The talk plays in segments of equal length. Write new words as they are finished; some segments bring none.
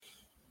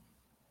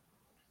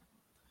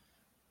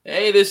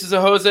Hey, this is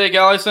a Jose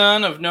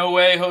Galison of No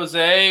Way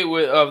Jose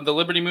of the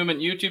Liberty Movement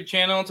YouTube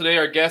channel. Today,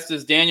 our guest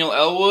is Daniel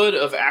Elwood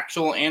of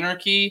Actual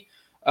Anarchy.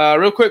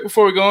 Real quick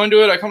before we go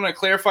into it, I come to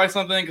clarify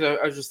something because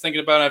I was just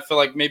thinking about it. I feel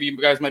like maybe you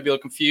guys might be a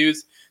little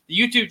confused. The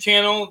YouTube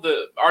channel,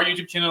 our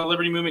YouTube channel, the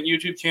Liberty Movement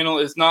YouTube channel,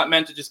 is not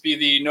meant to just be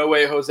the No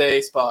Way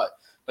Jose spot.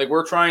 Like,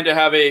 we're trying to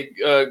have a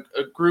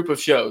group of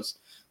shows.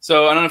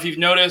 So I don't know if you've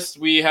noticed,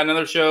 we had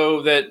another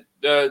show that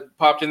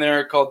popped in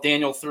there called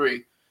Daniel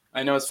 3.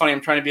 I know it's funny.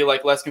 I'm trying to be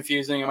like less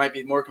confusing. It might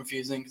be more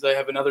confusing because I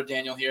have another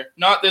Daniel here.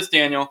 Not this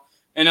Daniel,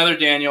 another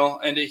Daniel.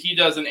 And he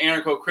does an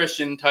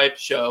anarcho-Christian type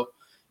show.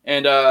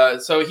 And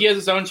so he has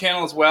his own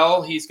channel as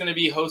well. He's going to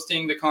be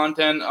hosting the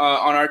content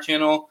on our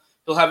channel.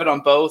 He'll have it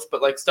on both,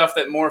 but like stuff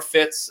that more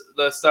fits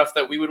the stuff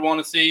that we would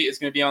want to see is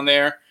going to be on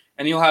there.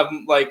 And he'll have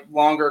like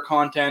longer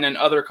content and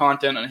other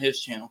content on his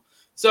channel.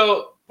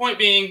 So point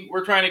being,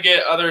 we're trying to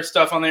get other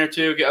stuff on there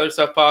too, get other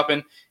stuff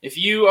popping. If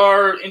you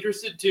are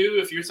interested too,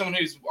 if you're someone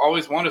who's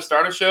always wanted to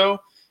start a show,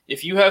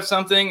 if you have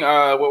something,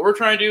 what we're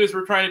trying to do is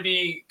we're trying to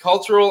be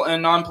cultural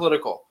and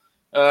non-political,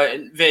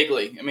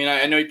 vaguely. I mean,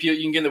 I know you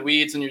can get in the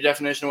weeds in your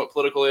definition of what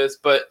political is,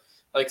 but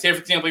like say, for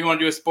example, you want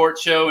to do a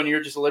sports show and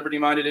you're just a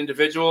liberty-minded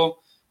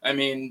individual. I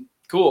mean,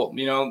 cool.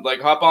 You know,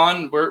 like hop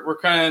on. We're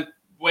kind of,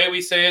 the way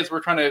we say is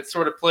we're trying to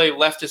sort of play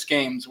leftist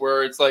games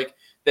where it's like,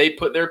 they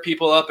put their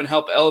people up and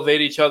help elevate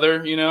each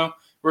other, you know.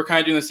 We're kind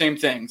of doing the same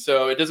thing.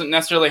 So it doesn't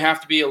necessarily have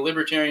to be a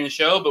libertarian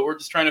show, but we're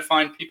just trying to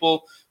find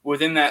people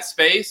within that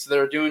space that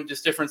are doing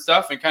just different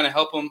stuff and kind of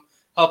help them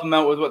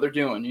out with what they're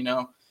doing, you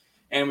know.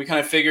 And we kind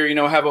of figure, you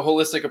know, have a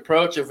holistic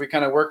approach if we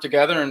kind of work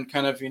together and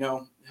kind of, you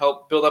know,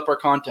 help build up our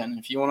content. And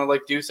if you want to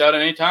like deuce out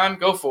at any time,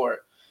 go for it.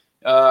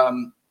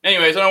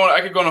 Anyways,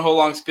 I could go on a whole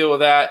long spiel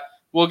with that.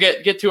 We'll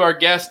get to our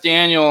guest,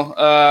 Daniel.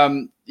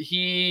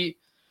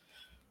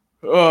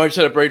 Oh, I just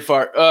had a brain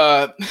fart.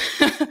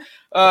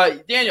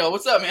 Daniel,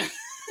 what's up, man?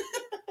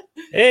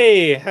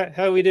 Hey,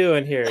 how we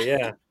doing here?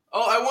 Yeah.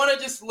 Oh, I want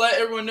to just let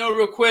everyone know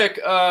real quick.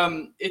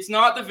 It's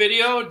not the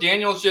video.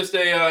 Daniel's just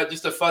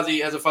a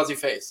fuzzy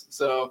face.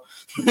 So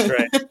That's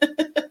right.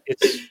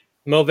 It's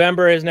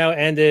Movember has now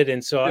ended,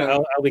 and so yeah.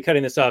 I'll be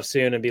cutting this off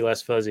soon and be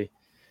less fuzzy.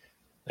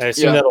 I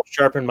assume that'll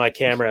sharpen my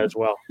camera as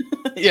well.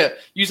 Yeah,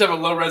 you just have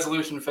a low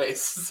resolution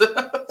face.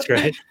 That's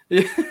right.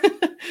 Yeah.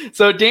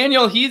 So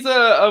Daniel, he's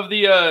of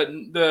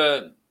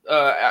the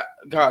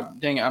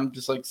God dang it, I'm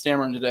just like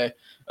stammering today.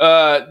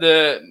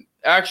 The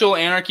Actual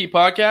Anarchy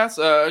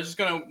podcast. I'm just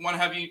gonna want to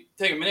have you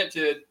take a minute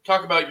to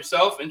talk about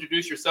yourself,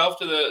 introduce yourself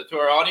to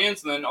our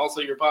audience, and then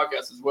also your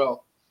podcast as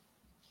well.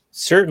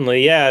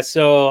 Certainly, yeah.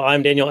 So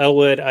I'm Daniel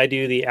Elwood. I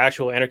do the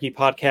Actual Anarchy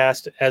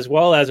podcast as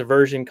well as a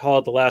version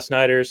called The Last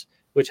Nighters,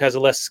 which has a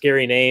less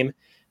scary name.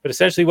 But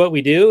essentially what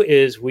we do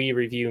is we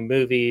review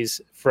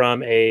movies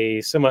from a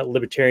somewhat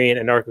libertarian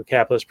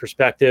anarcho-capitalist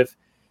perspective.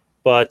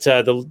 But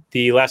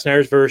the Last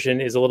Nighters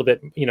version is a little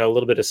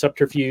bit of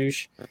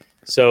subterfuge.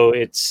 So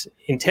it's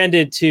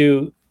intended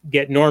to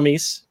get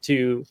normies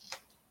to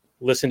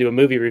listen to a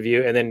movie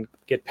review and then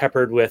get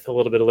peppered with a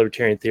little bit of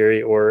libertarian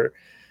theory or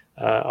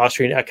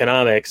Austrian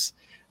economics.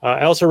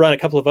 I also run a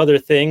couple of other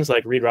things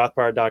like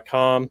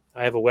readrothbard.com.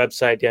 I have a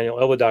website,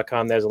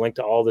 danielelwood.com. That has a link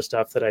to all the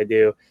stuff that I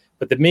do.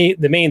 But the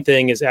main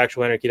thing is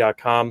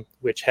actualanarchy.com,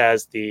 which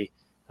has the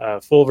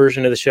full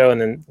version of the show, and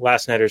then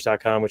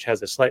lastnighters.com, which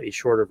has a slightly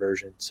shorter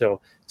version.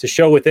 So it's a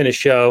show within a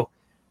show.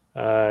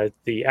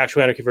 The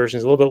Actual Anarchy version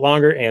is a little bit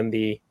longer, and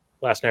the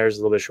Last Nighters is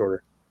a little bit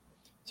shorter.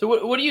 So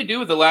what do you do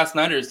with the Last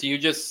Nighters? Do you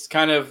just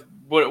kind of,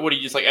 what do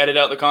you just like edit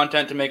out the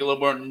content to make it a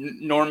little more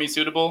normie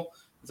suitable?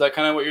 Is that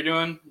kind of what you're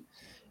doing?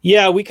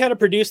 Yeah, we kind of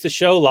produce the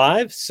show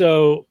live.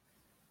 So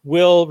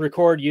we'll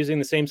record using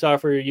the same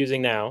software you're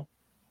using now.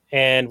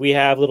 And we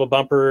have a little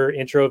bumper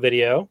intro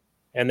video.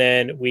 And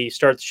then we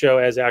start the show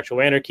as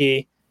Actual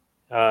Anarchy.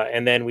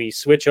 And then we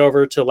switch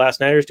over to Last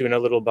Nighters, doing a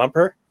little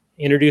bumper,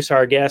 introduce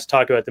our guest,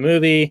 talk about the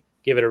movie,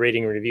 give it a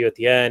rating and review at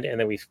the end. And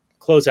then we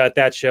close out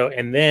that show.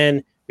 And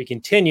then we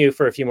continue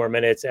for a few more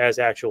minutes as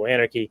Actual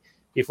Anarchy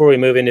before we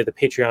move into the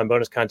Patreon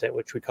bonus content,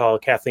 which we call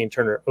Kathleen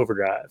Turner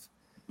Overdrive.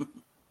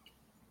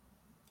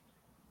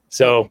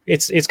 So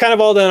it's kind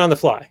of all done on the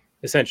fly,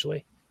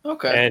 essentially.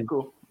 Okay, and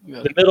cool.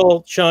 Yeah. The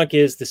middle chunk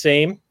is the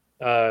same.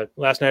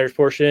 Last Nighters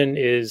portion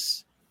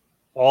is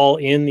all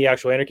in the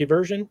Actual Anarchy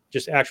version.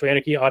 Just Actual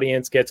Anarchy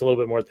audience gets a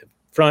little bit more at the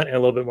front and a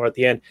little bit more at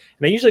the end.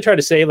 And I usually try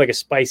to save like a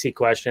spicy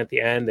question at the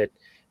end that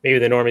maybe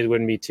the normies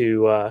wouldn't be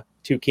too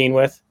keen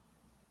with.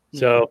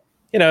 So,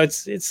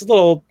 it's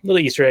little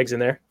Easter eggs in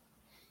there.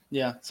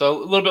 Yeah. So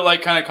a little bit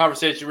like kind of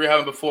conversation we were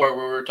having before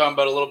where we were talking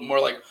about a little bit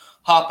more like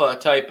Hoppe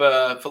type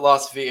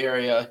philosophy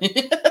area.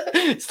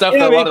 Stuff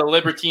that a lot of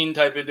libertine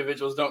type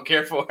individuals don't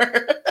care for.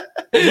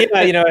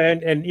 Yeah,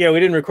 and we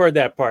didn't record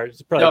that part.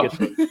 It's probably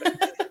good.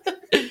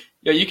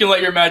 Yeah, you can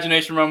let your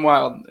imagination run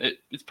wild.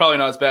 It's probably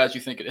not as bad as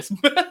you think it is.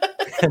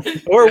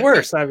 Or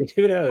worse. I mean,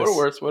 who knows? Or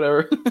worse,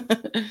 whatever.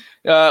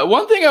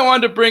 One thing I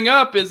wanted to bring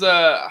up is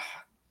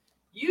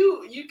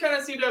you kind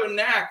of seem to have a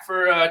knack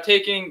for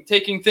taking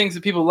things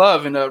that people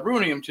love and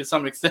ruining them to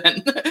some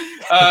extent.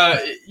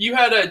 You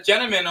had a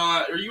gentleman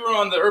on, or you were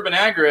on the Urban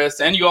Agorist,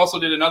 and you also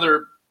did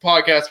another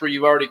podcast where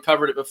you've already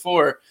covered it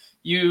before.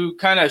 You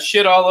kind of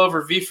shit all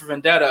over V for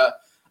Vendetta.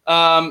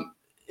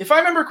 If I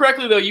remember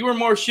correctly, though, you were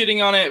more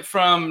shitting on it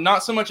from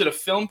not so much at a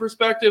film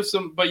perspective,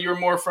 but you were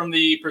more from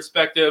the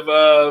perspective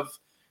of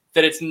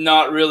that it's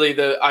not really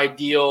the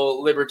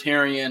ideal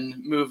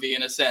libertarian movie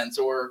in a sense,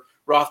 or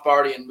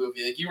Rothbardian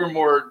movie. Like, you were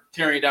more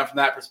tearing it down from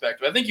that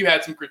perspective. I think you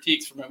had some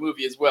critiques from a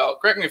movie as well.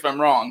 Correct me if I'm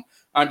wrong.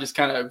 I'm just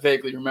kind of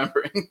vaguely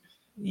remembering.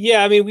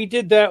 Yeah, I mean, we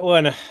did that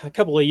one a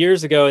couple of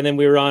years ago, and then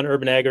we were on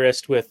Urban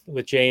Agorist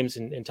with James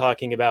and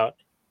talking about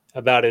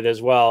it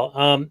as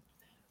well.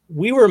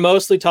 We were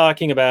mostly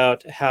talking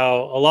about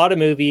how a lot of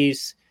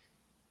movies,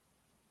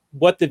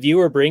 what the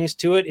viewer brings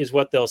to it is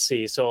what they'll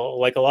see. So,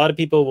 like, a lot of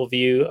people will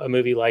view a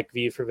movie like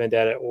V for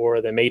Vendetta or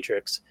The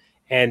Matrix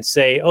and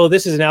say, oh,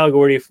 this is an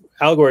allegory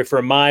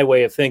for my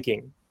way of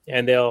thinking.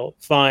 And they'll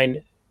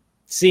find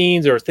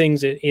scenes or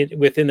things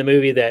within the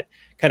movie that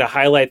kind of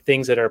highlight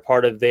things that are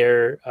part of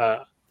their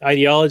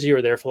ideology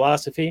or their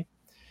philosophy.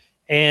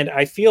 And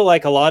I feel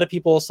like a lot of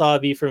people saw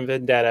V for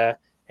Vendetta,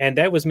 and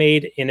that was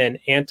made in an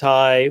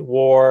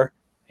anti-war,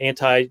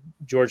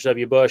 anti-George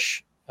W.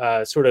 Bush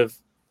sort of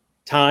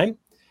time.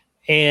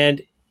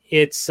 And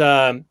it's,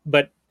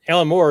 but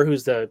Alan Moore,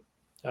 who's the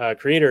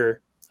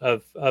creator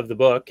of the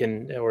book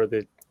or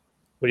the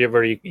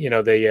whatever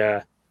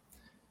the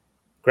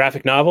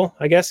graphic novel,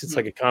 I guess it's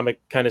like a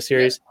comic kind of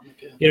series.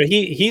 Yeah.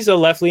 He's a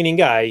left-leaning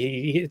guy.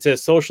 It's a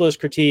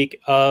socialist critique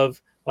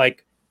of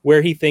like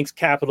where he thinks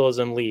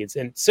capitalism leads.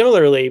 And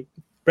similarly,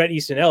 Bret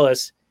Easton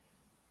Ellis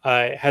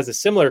has a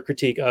similar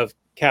critique of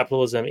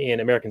capitalism in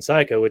American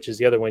Psycho, which is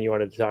the other one you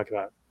wanted to talk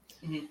about.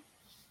 Mm-hmm.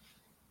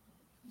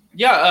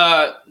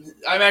 Yeah,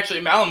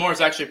 Alan Moore is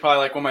actually probably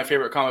like one of my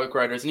favorite comic book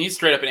writers, and he's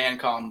straight up an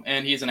ANCOM,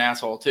 and he's an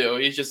asshole too.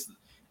 He's just,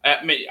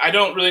 I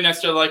don't really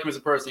necessarily like him as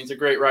a person. He's a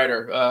great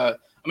writer.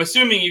 I'm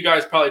assuming you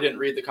guys probably didn't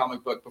read the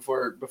comic book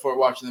before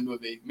watching the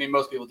movie. I mean,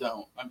 most people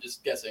don't. I'm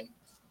just guessing.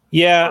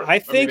 Yeah, I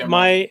think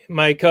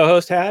my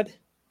co-host had,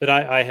 but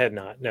I had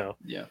not. No.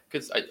 Yeah,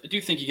 because I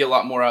do think you get a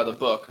lot more out of the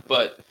book,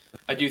 but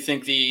I do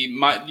think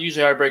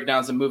usually how I break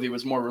down the movie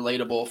was more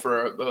relatable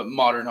for a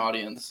modern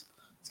audience.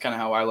 It's kind of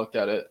how I looked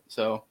at it.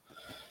 So.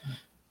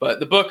 But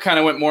the book kind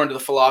of went more into the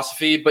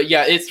philosophy. But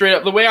yeah, it's straight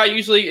up the way I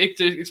usually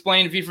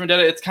explain V for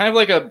Vendetta. It's kind of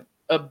like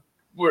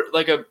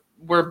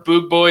where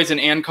Boog Boys and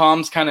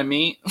ANCOMs kind of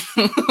meet.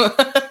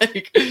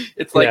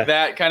 It's like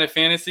that kind of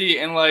fantasy,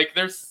 and like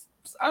there's,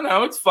 I don't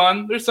know, it's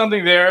fun. There's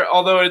something there,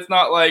 although it's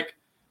not like,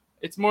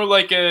 it's more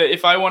like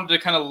if I wanted to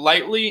kind of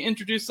lightly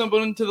introduce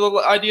someone to the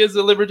ideas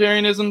of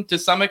libertarianism to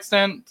some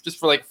extent, just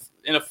for like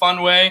in a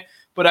fun way.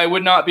 But I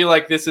would not be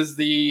like, this is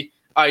the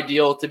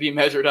ideal to be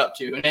measured up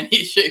to in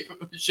any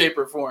shape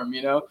or form,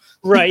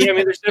 Right. Yeah, I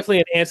mean, there's definitely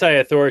an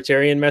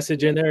anti-authoritarian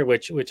message in there,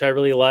 which I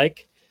really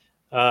like.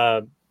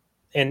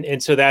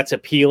 And so that's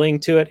appealing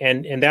to it.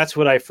 And that's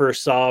what I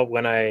first saw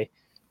when I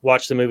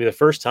watched the movie the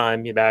first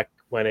time back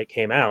when it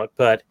came out.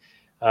 But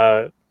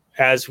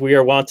as we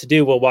are wont to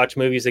do, we'll watch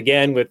movies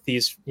again with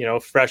these,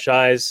 fresh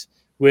eyes,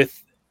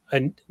 with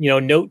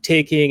note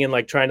taking and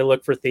like trying to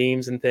look for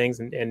themes and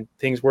things and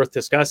things worth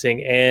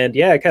discussing. And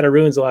yeah, it kind of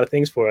ruins a lot of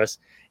things for us.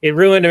 It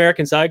ruined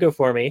American Psycho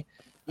for me.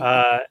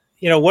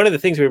 One of the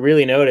things we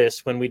really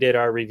noticed when we did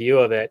our review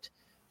of it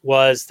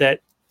was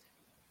that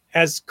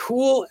as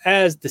cool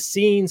as the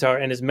scenes are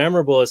and as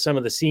memorable as some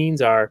of the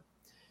scenes are,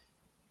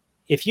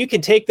 if you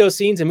can take those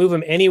scenes and move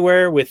them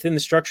anywhere within the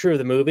structure of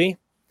the movie,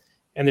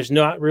 and there's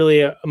not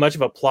really much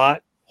of a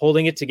plot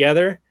holding it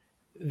together,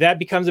 that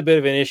becomes a bit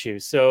of an issue.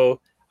 So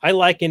I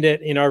likened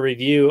it in our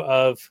review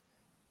of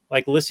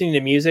like listening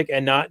to music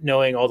and not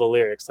knowing all the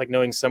lyrics, like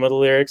knowing some of the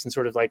lyrics and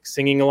sort of like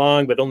singing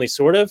along, but only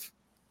sort of.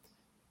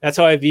 That's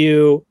how I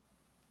view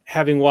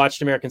having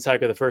watched American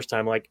Psycho the first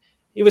time. Like,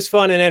 it was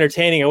fun and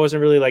entertaining. I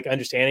wasn't really like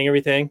understanding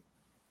everything.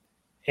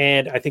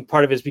 And I think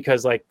part of it is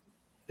because like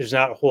there's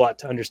not a whole lot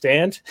to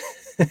understand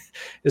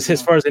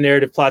as far as the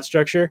narrative plot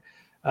structure.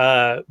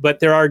 But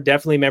there are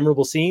definitely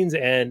memorable scenes,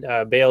 and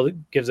Bale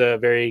gives a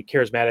very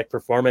charismatic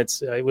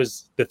performance. It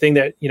was the thing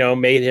that,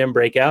 made him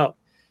break out.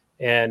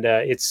 And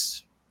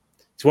it's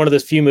one of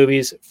those few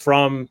movies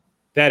from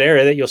that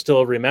era that you'll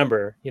still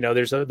remember.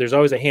 There's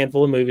always a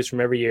handful of movies from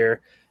every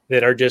year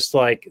that are just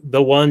like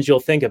the ones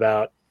you'll think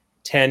about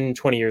 10,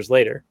 20 years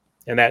later.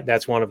 And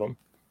that's one of them.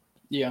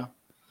 Yeah.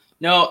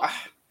 No.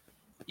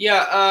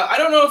 Yeah. I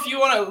don't know if you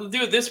want to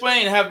do it this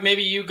way and have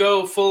maybe you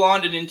go full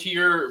on into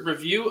your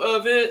review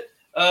of it,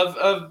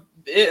 of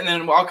it, and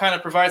then I'll kind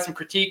of provide some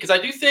critique, because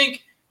I do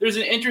think there's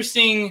an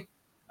interesting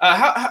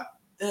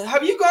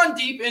have you gone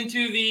deep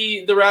into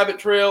the rabbit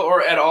trail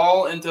or at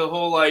all into the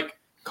whole like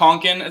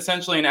Konkin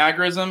essentially and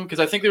agorism?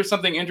 Because I think there's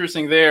something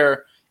interesting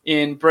there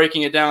in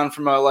breaking it down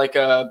from a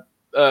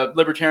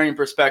libertarian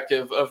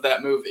perspective of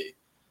that movie.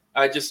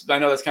 I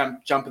know that's kind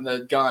of jumping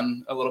the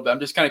gun a little bit. I'm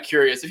just kind of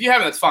curious. If you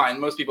haven't, that's fine.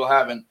 Most people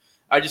haven't.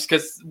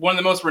 Because one of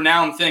the most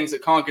renowned things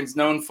that Konkin's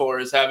known for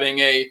is having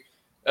a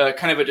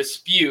kind of a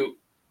dispute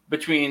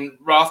between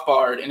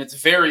Rothbard, and it's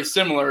very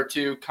similar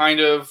to kind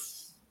of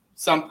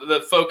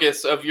the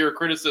focus of your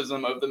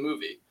criticism of the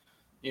movie.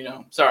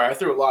 Sorry, I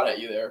threw a lot at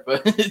you there,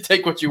 but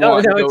take what you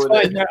want. No, it's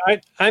fine.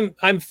 No,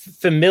 I'm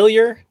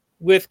familiar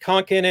with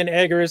Konkin and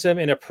agorism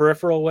in a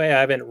peripheral way. I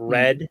haven't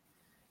read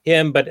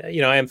him, but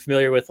I am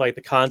familiar with like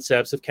the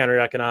concepts of counter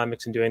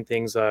economics and doing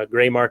things,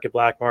 gray market,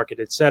 black market,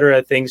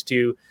 etc. Things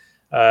to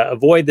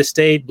avoid the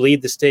state,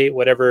 bleed the state,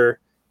 whatever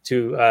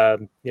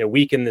to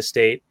weaken the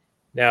state.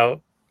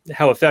 Now,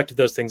 how effective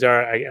those things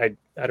are, I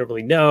don't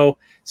really know.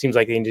 Seems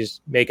like they can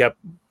just make up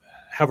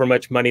however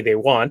much money they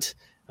want.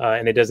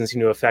 And it doesn't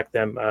seem to affect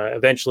them.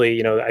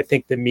 Eventually, I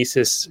think the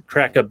Mises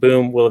crack up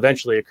boom will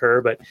eventually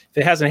occur, but if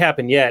it hasn't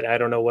happened yet, I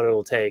don't know what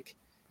it'll take.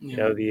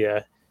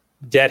 The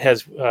debt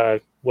has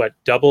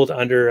doubled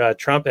under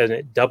Trump, and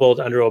it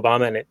doubled under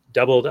Obama, and it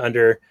doubled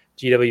under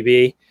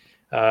GWB.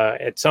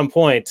 At some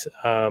point,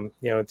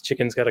 the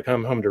chicken's got to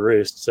come home to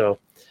roost. So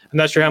I'm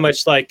not sure how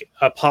much like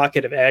a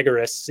pocket of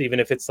agorists,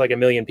 even if it's like 1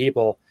 million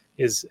people,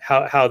 is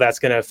how that's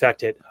going to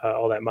affect it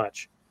all that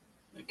much.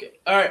 Okay.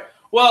 All right.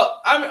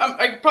 Well,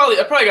 I probably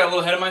got a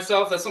little ahead of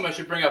myself. That's something I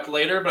should bring up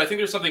later, but I think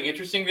there's something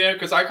interesting there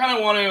because I kind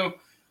of want to,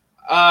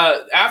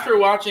 after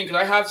watching, because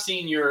I have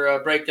seen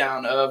your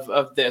breakdown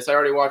of this. I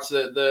already watched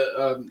you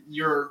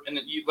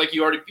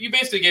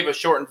basically gave a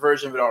shortened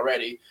version of it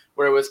already,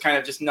 where it was kind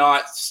of just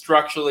not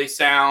structurally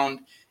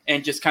sound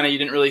and just kind of you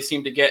didn't really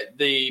seem to get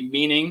the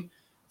meaning.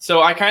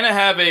 So I kind of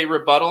have a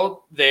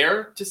rebuttal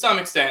there to some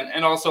extent,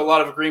 and also a lot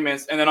of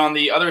agreements. And then on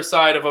the other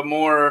side of a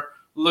more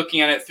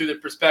looking at it through the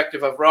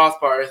perspective of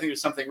Rothbard, I think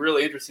there's something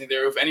really interesting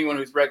there. If anyone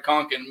who's read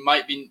Konkin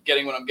might be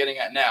getting what I'm getting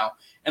at now,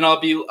 and I'll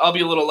be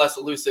a little less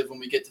elusive when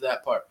we get to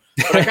that part.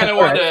 But I kind of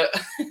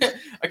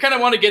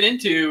want to get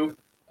into.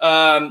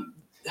 All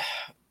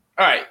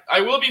right,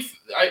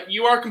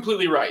 you are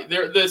completely right.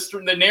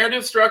 The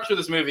narrative structure of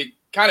this movie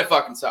kind of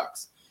fucking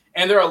sucks,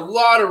 and there are a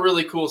lot of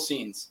really cool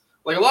scenes,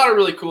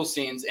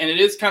 and it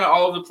is kind of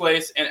all over the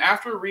place. And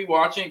after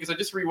rewatching, because I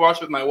just rewatched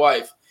with my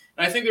wife.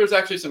 And I think there was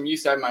actually some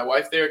use to have my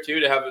wife there, too,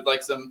 to have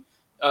like some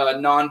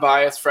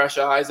non-biased, fresh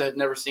eyes that had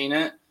never seen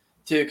it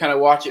to kind of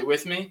watch it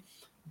with me.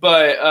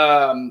 But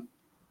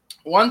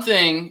one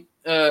thing,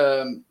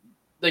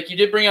 like you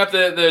did bring up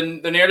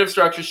the narrative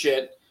structure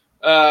shit.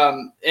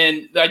 And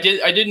I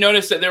did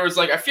notice that there was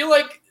I feel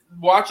like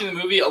watching the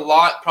movie, a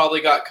lot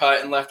probably got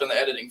cut and left on the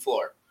editing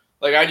floor.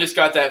 Like I just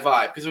got that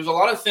vibe because there's a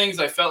lot of things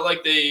I felt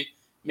like they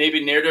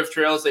maybe narrative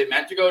trails they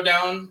meant to go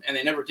down and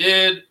they never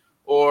did.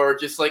 Or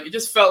just it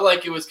just felt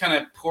like it was kind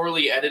of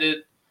poorly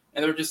edited,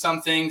 and there were just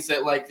some things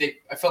that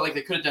I felt like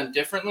they could have done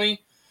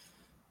differently.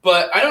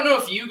 But I don't know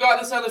if you got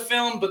this out of the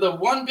film, but the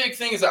one big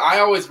thing is that I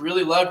always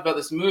really loved about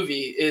this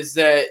movie is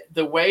that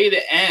the way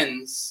that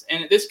ends,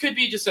 and this could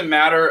be just a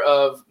matter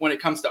of when it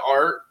comes to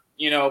art,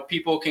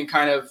 people can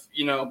kind of,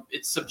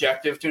 it's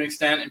subjective to an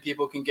extent, and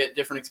people can get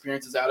different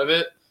experiences out of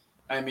it.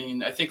 I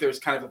mean, I think there's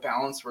kind of a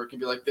balance where it can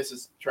be like, this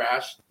is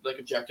trash,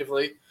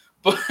 objectively.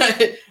 But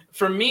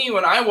for me,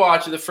 when I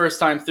watched it the first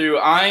time through,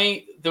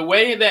 the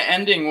way the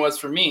ending was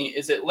for me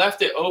is it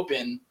left it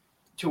open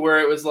to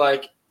where it was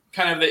like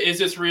kind of is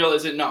this real,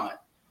 is it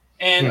not?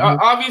 And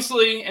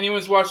obviously, anyone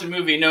who's watched the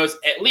movie knows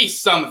at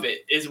least some of it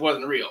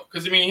wasn't real.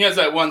 Because, he has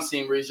that one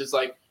scene where he's just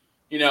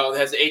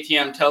has the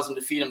ATM tells him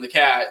to feed him the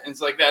cat. And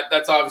it's like,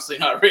 that's obviously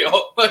not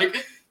real.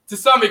 To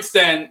some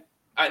extent,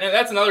 and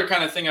that's another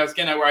kind of thing I was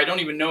getting at where I don't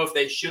even know if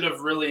they should have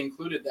really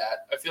included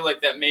that. I feel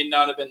like that may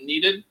not have been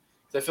needed.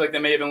 I feel like they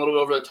may have been a little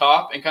bit over the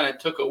top and kind of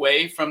took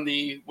away from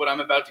what I'm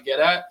about to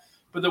get at.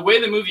 But the way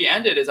the movie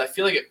ended is I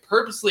feel like it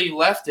purposely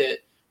left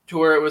it to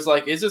where it was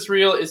like, is this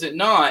real? Is it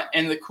not?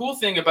 And the cool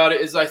thing about it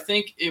is I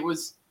think it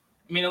was,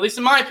 at least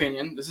in my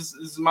opinion, this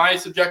is my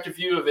subjective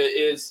view of it,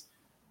 is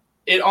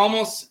it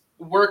almost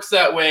works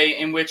that way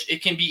in which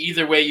it can be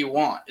either way you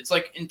want. It's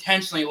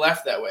intentionally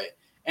left that way.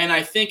 And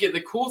I think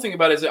the cool thing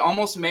about it is it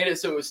almost made it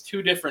so it was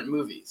two different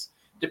movies,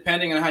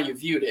 depending on how you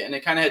viewed it. And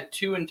it kind of had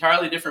two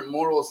entirely different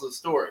morals of the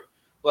story.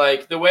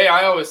 The way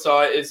I always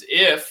saw it is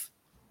if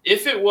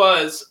it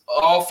was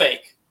all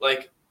fake,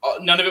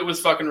 none of it was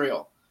fucking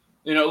real,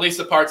 at least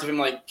the parts of him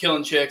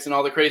killing chicks and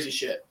all the crazy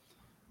shit,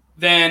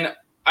 then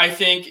I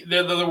think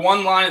the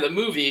one line of the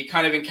movie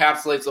kind of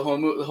encapsulates the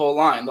whole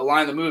line. The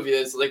line of the movie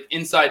is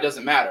inside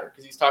doesn't matter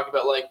because he's talking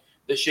about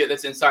the shit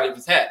that's inside of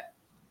his head.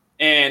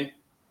 And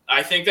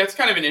I think that's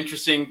kind of an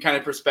interesting kind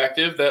of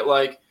perspective that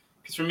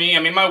because for me,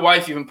 my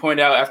wife even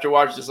pointed out after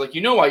watching this,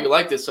 why you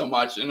like this so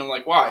much? And I'm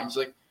like, why? And she's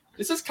like,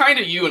 this is kind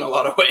of you in a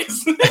lot of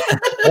ways.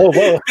 Oh,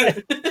 whoa.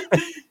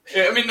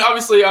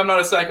 Obviously I'm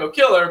not a psycho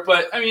killer,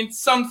 but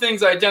some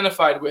things I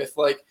identified with,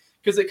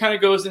 because it kind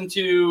of goes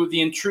into the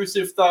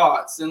intrusive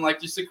thoughts and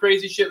just the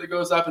crazy shit that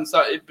goes up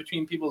inside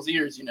between people's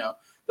ears, that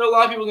a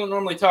lot of people don't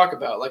normally talk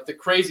about, the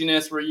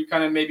craziness where you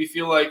kind of maybe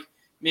feel like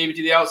maybe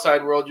to the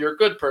outside world, you're a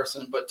good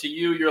person, but to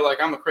you, you're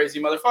I'm a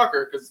crazy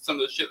motherfucker because some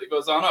of the shit that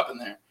goes on up in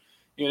there.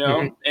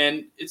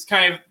 And it's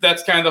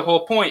that's kind of the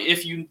whole point.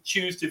 If you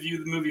choose to view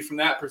the movie from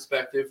that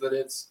perspective, that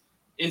it's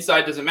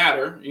inside doesn't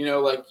matter,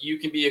 you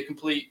can be a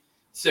complete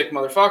sick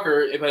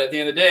motherfucker. But at the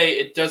end of the day,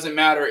 it doesn't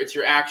matter. It's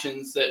your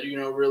actions that,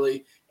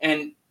 really,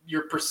 and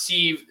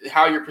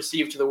how you're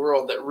perceived to the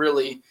world that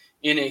really,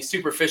 in a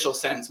superficial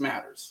sense,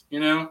 matters,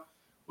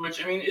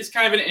 which, I mean, is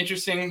kind of an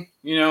interesting,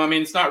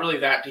 it's not really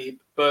that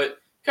deep, but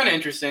kind of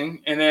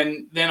interesting. And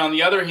then on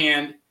the other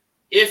hand,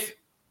 if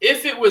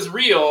it was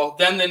real,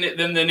 then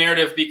the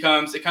narrative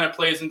becomes, it kind of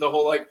plays into the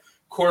whole like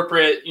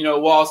corporate,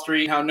 Wall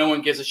Street, how no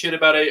one gives a shit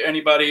about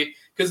anybody.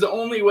 Because the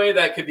only way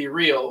that could be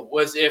real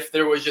was if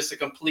there was just a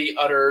complete,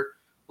 utter,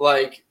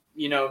 like,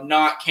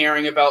 not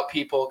caring about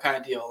people kind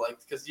of deal. Like,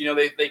 because,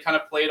 they kind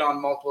of played on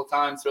multiple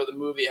times throughout the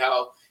movie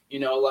how,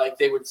 like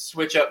they would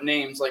switch up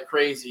names like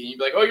crazy. You'd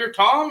be like, oh, you're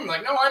Tom? I'm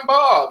like, no, I'm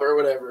Bob or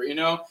whatever,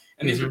 And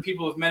these are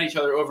people who've met each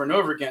other over and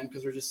over again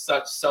because they're just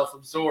such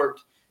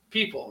self-absorbed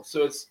people.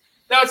 So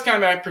that's kind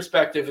of my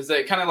perspective, is that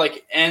it kind of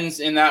like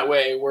ends in that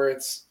way where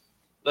it's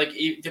like,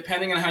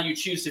 depending on how you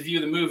choose to view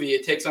the movie,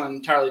 it takes on an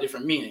entirely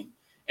different meaning.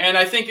 And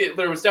I think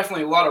there was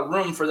definitely a lot of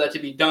room for that to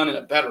be done in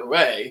a better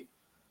way,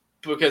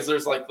 because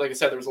there's like I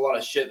said, there was a lot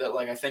of shit that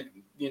like I think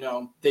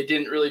they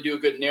didn't really do a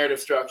good narrative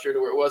structure to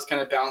where it was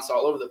kind of bounced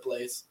all over the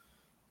place.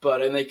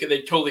 And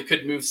they totally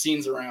could move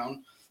scenes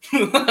around,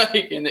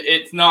 and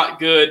it's not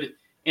good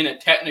in a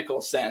technical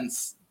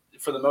sense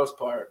for the most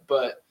part.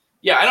 But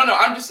yeah, I don't know.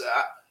 I'm just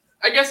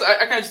I guess I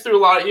kind of just threw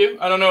a lot at you.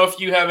 I don't know if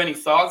you have any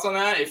thoughts on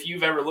that, if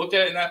you've ever looked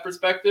at it in that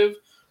perspective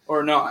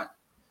or not.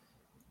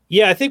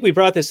 Yeah, I think we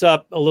brought this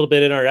up a little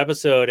bit in our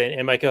episode,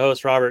 and my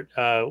co-host Robert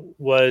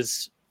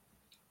was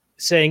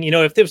saying,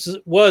 if this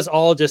was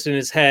all just in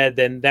his head,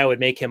 then that would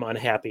make him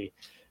unhappy.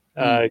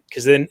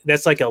 Because then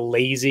that's like a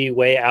lazy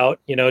way out,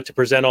 to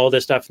present all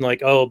this stuff and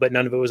like, oh, but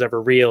none of it was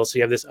ever real. So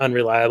you have this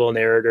unreliable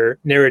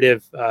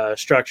narrative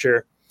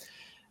structure.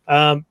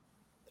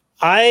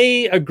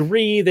 I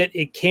agree that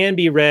it can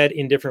be read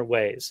in different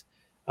ways.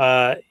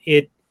 The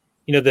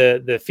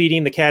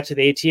feeding the cat to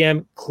the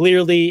ATM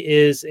clearly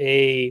is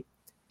a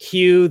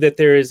cue that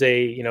there is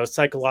a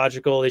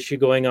psychological issue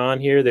going on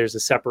here. There's a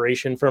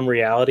separation from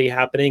reality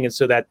happening, and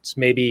so that's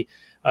maybe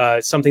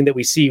something that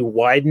we see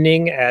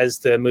widening as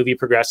the movie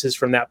progresses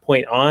from that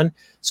point on.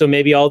 So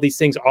maybe all these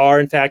things are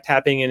in fact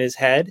happening in his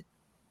head,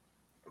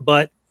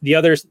 but the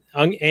other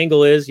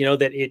angle is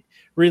that it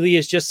really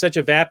is just such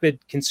a vapid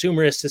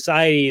consumerist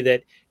society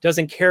that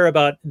doesn't care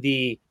about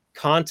the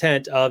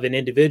content of an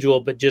individual,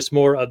 but just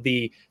more of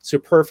the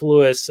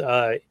superfluous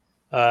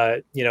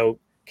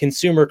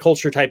consumer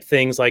culture type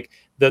things, like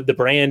the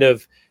brand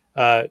of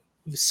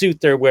suit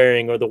they're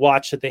wearing, or the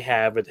watch that they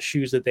have, or the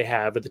shoes that they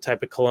have, or the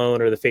type of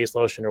cologne or the face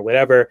lotion or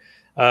whatever.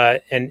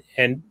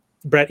 And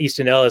Bret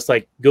Easton Ellis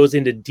like goes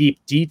into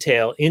deep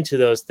detail into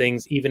those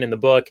things, even in the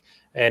book,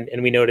 and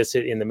we notice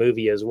it in the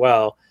movie as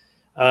well.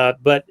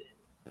 But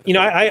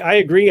I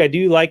agree. I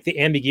do like the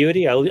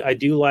ambiguity. I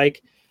do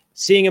like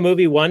seeing a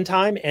movie one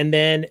time and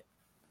then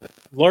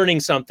learning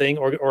something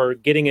or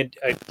getting a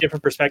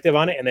different perspective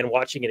on it, and then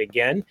watching it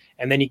again,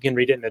 and then you can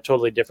read it in a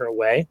totally different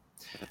way.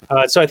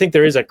 So I think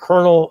there is a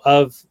kernel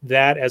of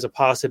that as a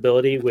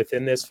possibility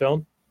within this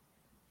film,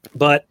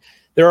 but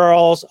there are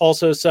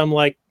also some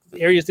like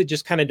areas that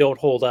just kind of don't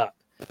hold up.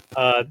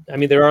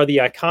 There are the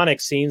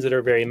iconic scenes that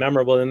are very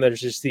memorable, and there's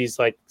just these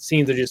like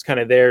scenes that are just kind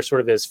of there sort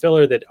of as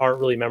filler that aren't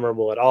really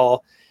memorable at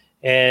all.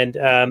 And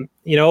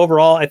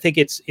overall, I think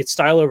it's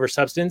style over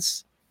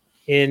substance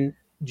in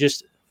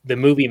just the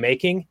movie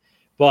making,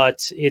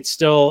 but it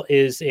still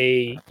is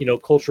a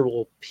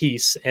cultural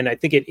piece, and I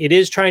think it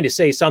is trying to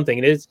say something.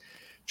 It is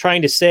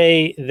trying to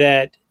say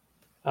that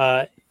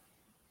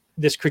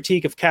this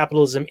critique of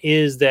capitalism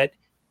is that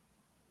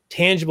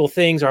tangible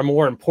things are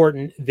more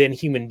important than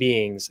human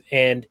beings,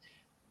 and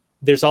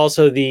there's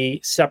also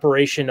the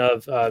separation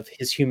of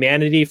his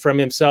humanity from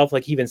himself.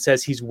 Like he even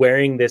says he's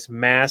wearing this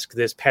mask,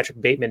 this Patrick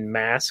Bateman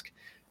mask,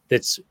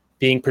 that's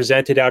being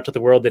presented out to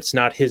the world that's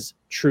not his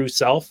true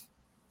self.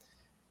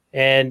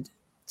 And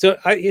so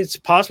it's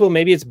possible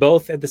maybe it's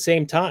both at the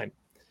same time,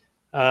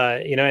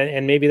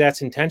 and maybe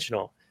that's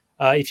intentional.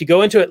 If you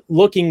go into it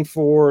looking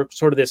for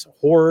sort of this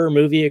horror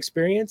movie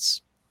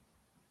experience,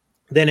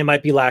 then it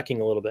might be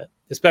lacking a little bit,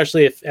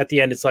 especially if at the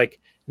end it's like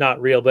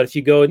not real. But if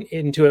you go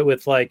into it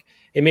with like,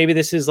 hey, maybe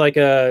this is like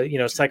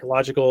a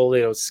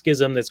psychological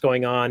schism that's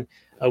going on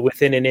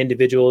within an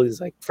individual, is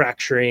like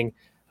fracturing,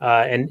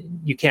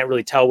 and you can't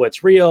really tell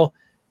what's real,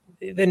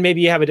 then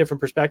maybe you have a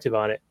different perspective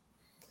on it.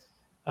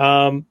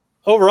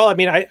 Overall,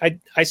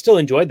 I still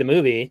enjoyed the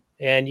movie,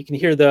 and you can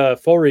hear the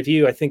full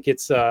review. I think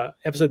it's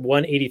episode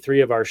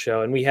 183 of our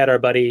show, and we had our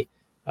buddy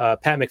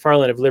Pat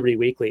McFarland of Liberty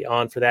Weekly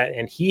on for that,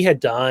 and he had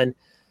done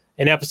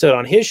an episode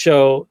on his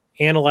show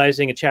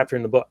analyzing a chapter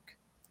in the book,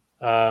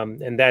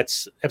 and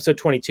that's episode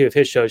 22 of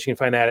his show. So you can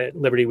find that at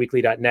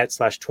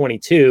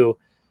libertyweekly.net/22,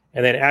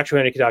 and then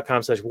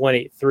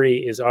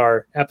actualanarchy.com/183 is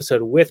our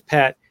episode with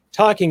Pat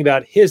talking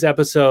about his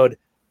episode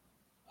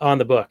on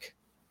the book,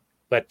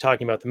 but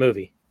talking about the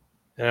movie.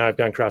 And I've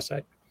gone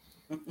cross-eyed.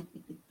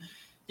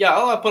 Yeah,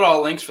 I'll put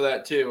all links for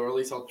that too, or at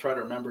least I'll try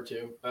to remember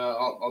to.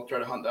 I'll try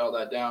to hunt all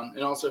that down.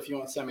 And also, if you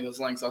want to send me those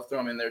links, I'll throw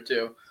them in there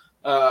too.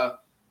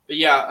 But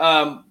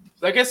yeah,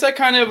 I guess that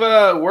kind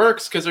of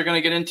works because they're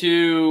going to get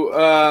into.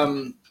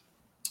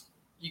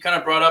 You kind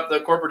of brought up the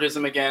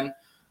corporatism again.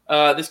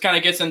 This kind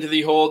of gets into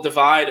the whole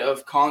divide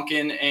of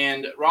Konkin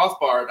and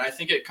Rothbard. I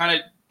think it kind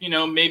of,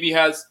 maybe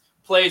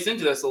plays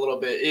into this a little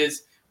bit.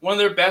 Is one of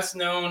their best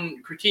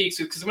known critiques,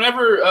 because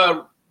whenever,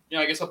 I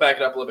guess I'll back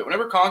it up a little bit.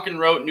 Whenever Konkin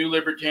wrote New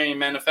Libertarian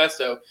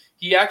Manifesto,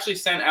 he actually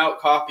sent out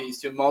copies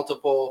to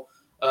multiple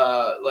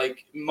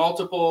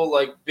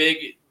big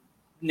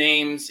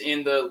names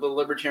in the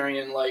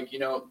libertarian,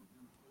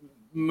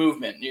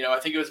 movement. I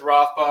think it was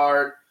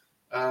Rothbard.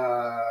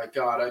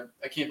 God,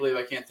 I can't believe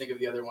I can't think of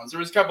the other ones. There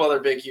was a couple other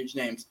big, huge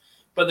names.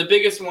 But the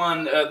biggest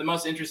one, the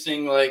most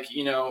interesting,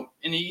 and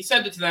he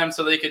sent it to them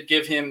so they could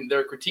give him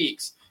their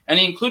critiques. And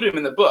he included him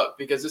in the book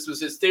because this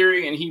was his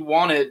theory, and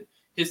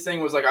his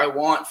thing was I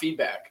want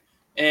feedback.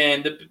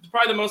 And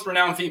probably the most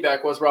renowned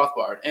feedback was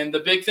Rothbard. And the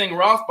big thing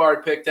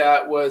Rothbard picked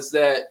at was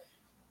that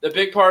the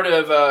big part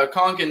of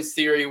Konkin's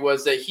theory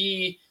was that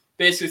he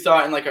basically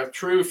thought in a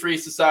true free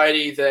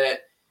society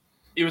that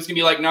it was going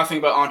to be nothing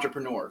but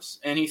entrepreneurs.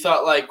 And he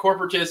thought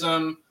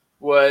corporatism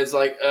was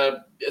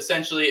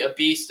essentially a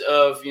beast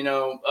of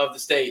the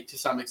state to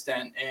some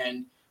extent,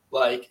 and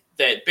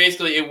that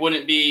basically it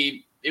wouldn't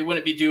be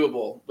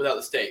doable without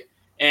the state.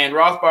 And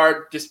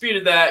Rothbard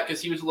disputed that because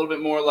he was a little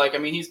bit more I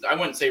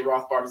wouldn't say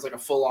Rothbard is a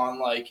full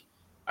on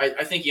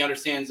I think he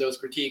understands those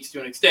critiques to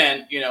an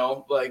extent,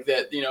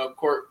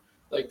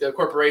 the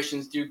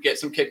corporations do get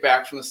some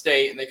kickbacks from the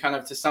state, and they kind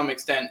of to some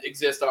extent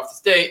exist off the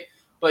state.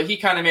 But he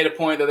kind of made a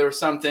point that there were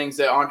some things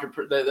that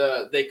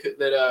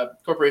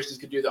corporations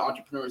could do that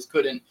entrepreneurs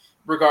couldn't,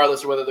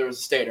 regardless of whether there was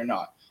a state or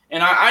not.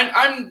 And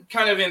I'm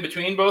kind of in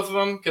between both of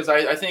them because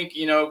I think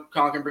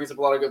Konkin brings up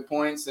a lot of good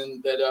points,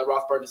 and that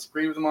Rothbard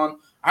disagreed with him on.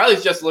 I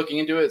was just looking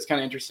into it. It's kind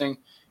of interesting,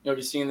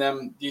 just seeing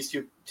these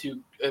two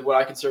what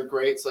I consider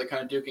greats,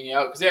 kind of duking it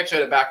out, because they actually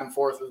had a back and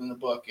forth within the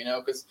book,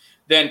 because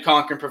then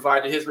Konkin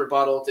provided his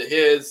rebuttal to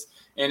his,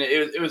 and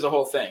it was a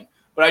whole thing.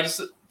 But I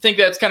just think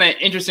that's kind of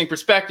interesting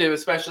perspective,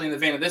 especially in the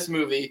vein of this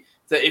movie,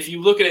 that if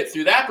you look at it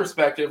through that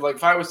perspective,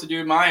 if I was to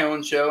do my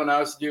own show and I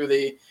was to do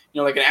the,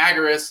 an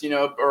Agorist,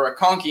 or a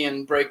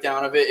Konkian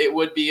breakdown of it, it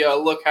would be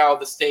look how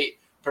the state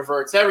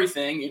perverts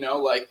everything,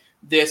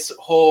 this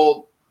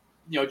whole,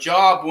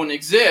 job wouldn't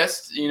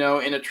exist, in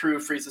a true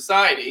free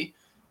society,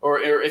 or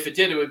if it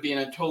did, it would be in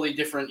a totally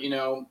different,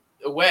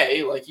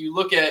 way. You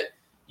look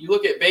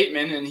at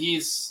Bateman, and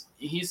he's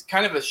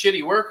kind of a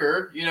shitty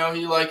worker. He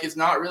is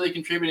not really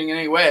contributing in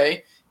any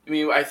way. I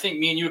mean, I think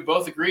me and you would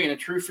both agree in a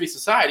true free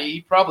society,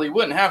 he probably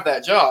wouldn't have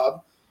that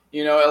job.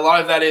 A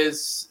lot of that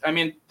is, I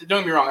mean,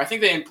 don't get me wrong. I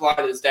think they imply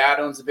that his dad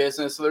owns a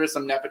business, so there is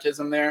some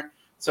nepotism there.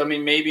 So, I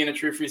mean, maybe in a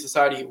true free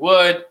society he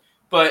would,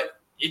 but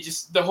it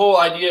just, the whole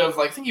idea of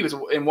I think he was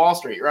in Wall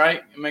Street,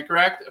 right? Am I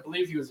correct? I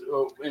believe he was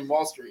in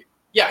Wall Street.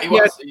 Yeah, he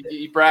was. Yeah.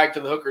 He bragged to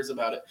the hookers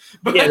about it.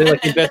 But, yeah, they're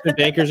investment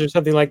bankers or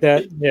something like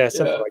that. Yeah,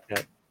 something like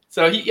that.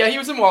 So he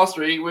was in Wall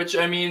Street, which,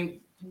 I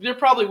mean, there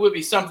probably would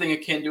be something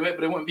akin to it,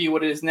 but it wouldn't be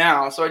what it is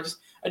now. So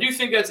I do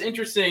think that's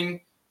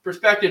interesting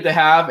perspective to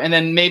have, and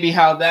then maybe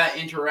how that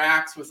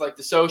interacts with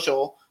the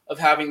social of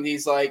having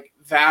these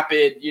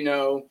vapid,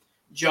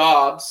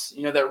 jobs,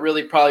 that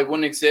really probably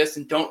wouldn't exist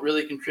and don't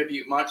really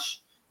contribute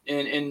much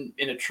in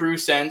a true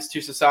sense to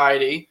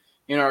society,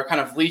 are kind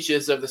of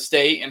leeches of the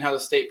state and how the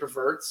state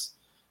perverts.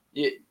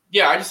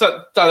 Yeah, I just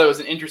thought that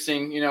was an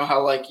interesting,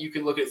 how you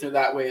can look at it through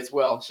that way as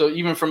well. So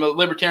even from a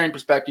libertarian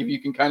perspective, you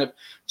can kind of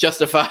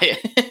justify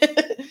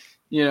it,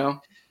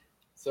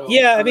 So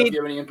yeah, I mean, if you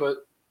have any input.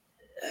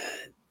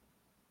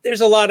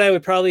 There's a lot I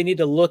would probably need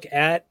to look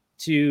at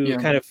to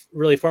kind of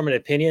really form an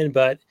opinion,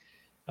 but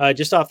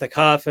just off the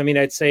cuff, I mean,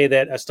 I'd say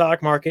that a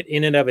stock market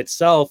in and of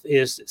itself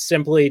is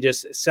simply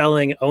just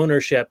selling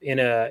ownership in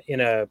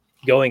a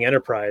going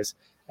enterprise.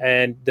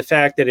 And the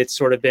fact that it's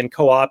sort of been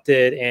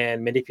co-opted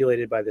and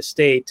manipulated by the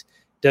state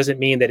doesn't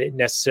mean that it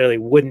necessarily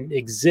wouldn't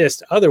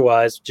exist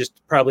otherwise,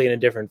 just probably in a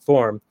different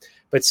form.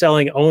 But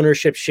selling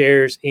ownership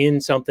shares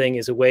in something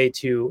is a way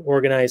to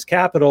organize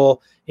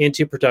capital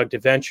into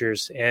productive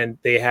ventures. And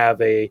they have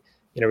a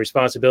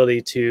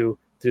responsibility to,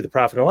 through the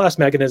profit and loss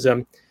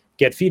mechanism,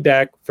 get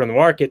feedback from the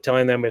market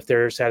telling them if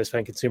they're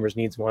satisfying consumers'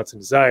 needs, wants,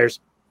 and desires.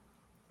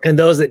 And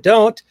those that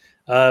don't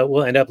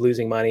will end up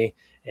losing money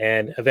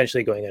and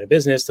eventually going out of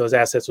business. Those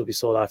assets will be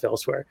sold off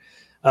elsewhere.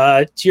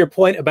 To your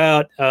point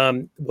about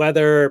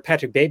whether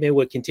Patrick Bateman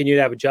would continue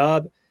to have a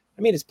job,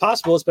 I mean, it's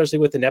possible, especially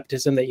with the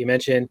nepotism that you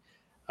mentioned.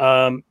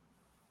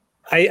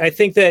 I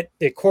think that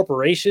the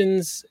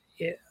corporations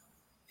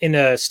in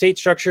a state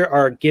structure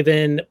are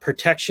given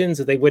protections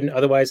that they wouldn't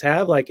otherwise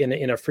have, like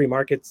in a free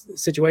market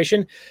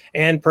situation.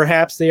 And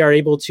perhaps they are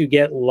able to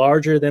get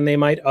larger than they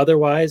might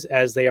otherwise,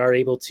 as they are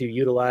able to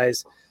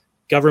utilize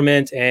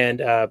government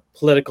and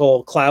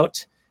political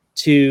clout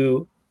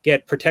to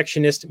get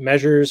protectionist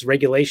measures,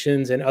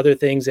 regulations, and other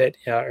things that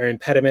are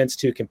impediments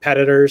to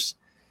competitors.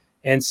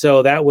 And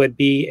so that would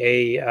be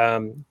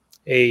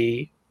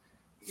a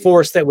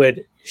force that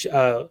would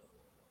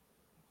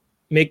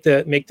make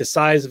the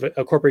size of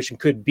a corporation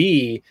could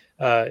be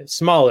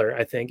smaller.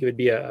 I think it would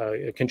be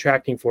a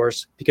contracting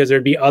force because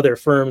there'd be other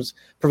firms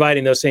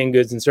providing those same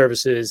goods and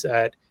services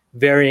at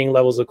varying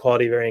levels of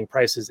quality, varying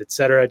prices, et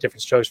cetera,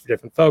 different strokes for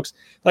different folks.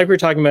 Like we were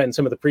talking about in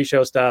some of the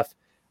pre-show stuff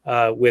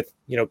with,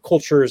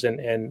 cultures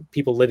and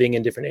people living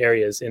in different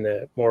areas in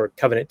a more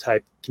covenant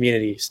type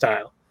community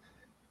style.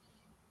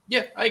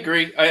 Yeah, I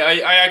agree.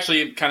 I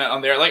actually kind of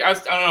on there. Like, I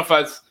don't know if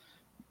I was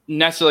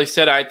necessarily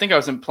said, I think I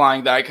was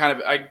implying that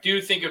I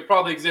do think it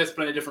probably exists,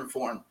 but in a different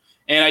form.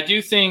 And I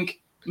do think,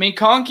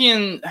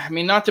 Konkian,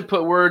 not to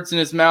put words in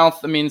his mouth.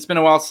 It's been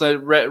a while since I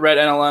read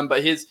NLM,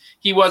 but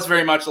he was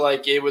very much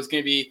like it was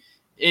going to be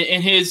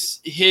in his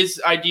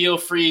ideal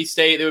free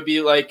state. There would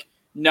be like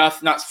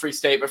not free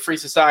state, but free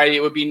society.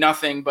 It would be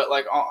nothing but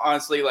like,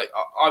 honestly,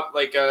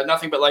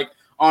 nothing but like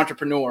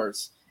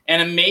entrepreneurs.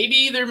 And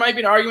maybe there might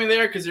be an argument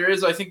there because there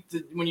is, I think,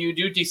 when you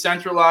do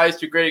decentralize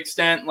to a great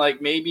extent,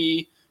 like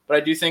maybe, but I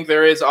do think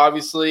there is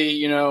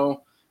obviously,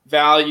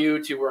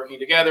 value to working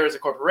together as a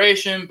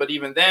corporation. But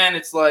even then,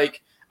 it's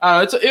like,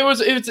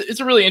 it's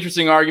a really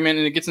interesting argument,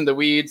 and it gets into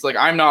weeds. Like,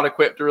 I'm not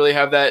equipped to really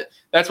have that.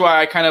 That's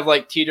why I kind of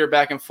like teeter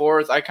back and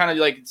forth. I kind of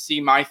like see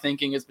my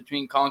thinking is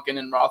between Konkin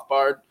and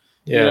Rothbard.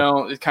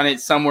 Yeah. It's kind of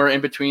somewhere in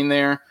between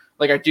there.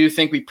 Like, I do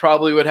think we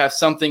probably would have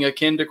something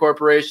akin to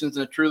corporations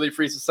in a truly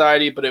free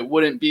society, but it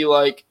wouldn't be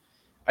like,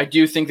 I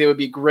do think they would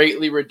be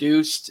greatly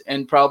reduced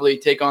and probably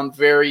take on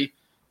very,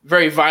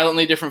 very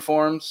violently different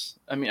forms.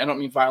 I don't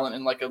mean violent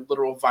in like a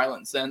literal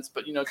violent sense,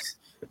 but, it's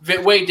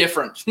way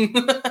different.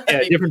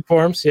 Yeah, different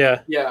forms.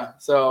 Yeah. Yeah.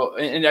 So,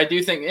 and I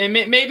do think and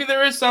maybe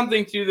there is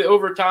something to the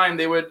over time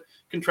they would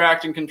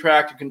contract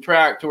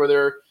to where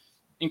they're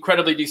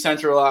incredibly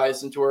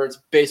decentralized and to where it's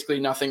basically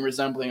nothing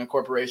resembling a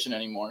corporation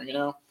anymore,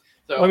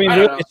 So,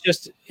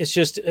 it's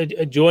just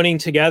a joining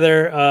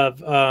together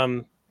of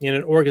in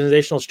an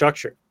organizational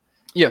structure.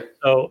 Yeah.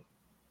 So,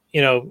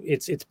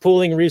 it's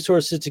pooling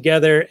resources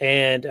together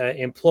and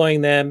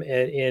employing them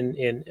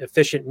in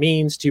efficient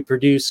means to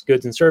produce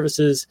goods and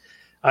services.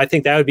 I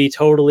think that would be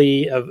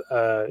totally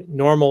a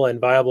normal and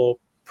viable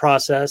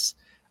process.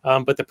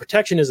 But the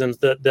protectionisms,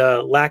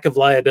 the lack of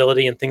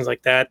liability and things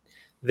like that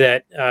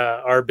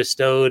are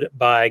bestowed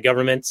by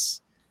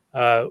governments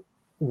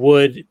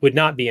would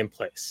not be in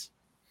place.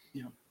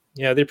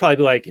 There'd probably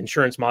be like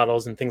insurance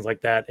models and things like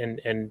that.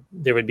 And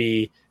there would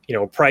be,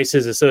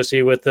 prices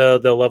associated with the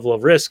level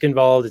of risk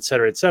involved, et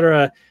cetera, et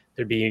cetera.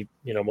 There'd be,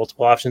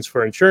 multiple options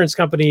for insurance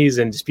companies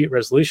and dispute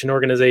resolution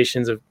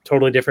organizations of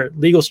totally different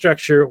legal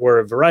structure, or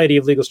a variety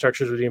of legal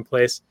structures would be in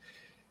place.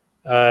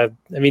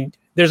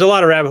 There's a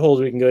lot of rabbit holes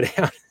we can go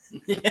down.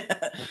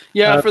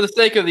 Yeah. For the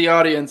sake of the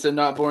audience and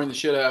not boring the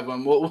shit out of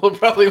them, we'll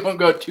probably won't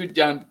go too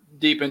down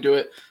deep into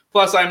it.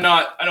 Plus, I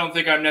don't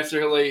think I'm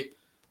necessarily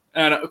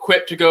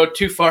equipped to go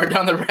too far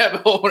down the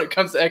rabbit hole when it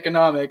comes to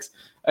economics.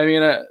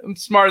 I'm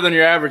smarter than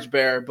your average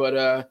bear,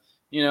 but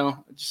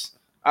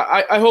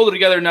I hold it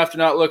together enough to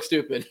not look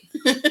stupid.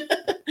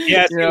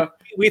 Yeah,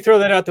 we throw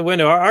that out the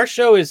window. Our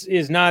show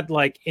is not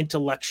like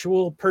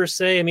intellectual per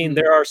se.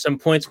 There are some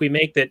points we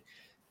make that,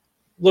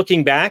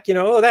 looking back,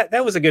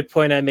 that was a good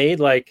point I made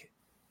like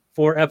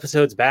 4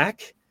 episodes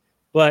back,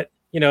 but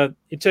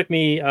it took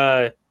me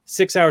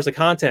 6 hours of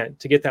content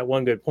to get that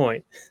one good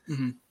point.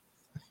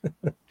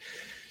 Mm-hmm.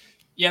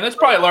 Yeah, that's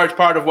probably a large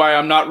part of why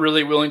I'm not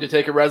really willing to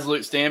take a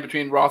resolute stand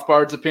between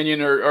Rothbard's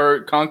opinion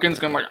or Konkin's.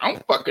 Because I'm like, I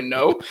don't fucking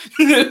know.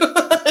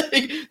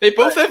 They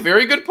both have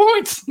very good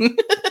points.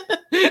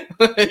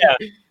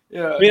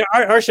 Yeah.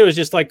 Our show is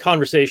just like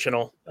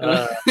conversational.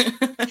 We're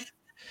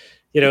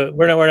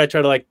not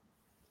trying to like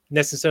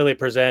necessarily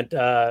present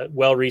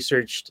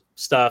well-researched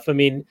stuff.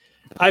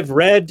 I've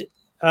read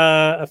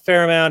a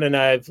fair amount, and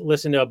I've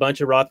listened to a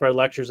bunch of Rothbard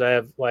lectures. I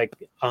have like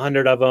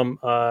 100 of them.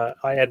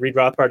 I had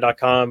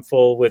readrothbard.com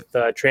full with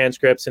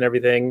transcripts and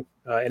everything.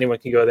 Anyone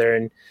can go there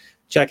and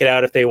check it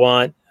out if they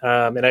want.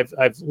 And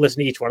I've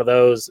listened to each one of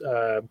those,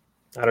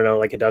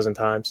 like a dozen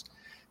times.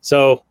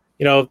 So,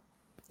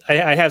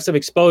 I have some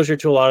exposure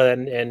to a lot of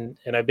that,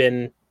 and I've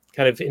been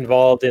kind of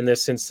involved in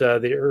this since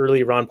the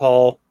early Ron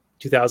Paul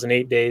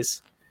 2008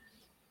 days.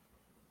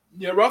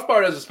 Yeah,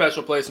 Rothbard has a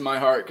special place in my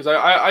heart because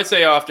I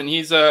say often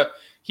he's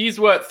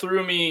what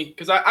threw me,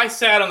 because I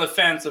sat on the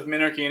fence of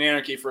Minarchy and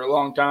Anarchy for a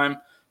long time,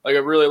 like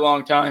a really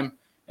long time,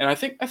 and I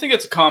think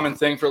it's a common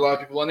thing for a lot of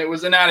people. And it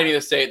was Anatomy of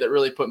the State that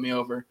really put me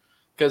over,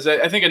 because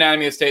I think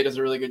Anatomy of the State does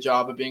a really good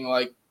job of being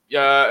like,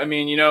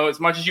 as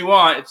much as you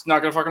want, it's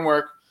not gonna fucking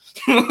work.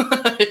 And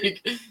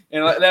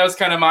that was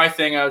kind of my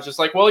thing. I was just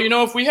like, well,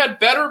 if we had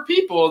better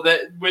people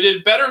that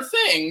did better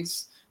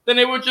things, then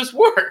it would just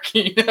work,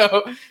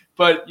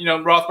 But,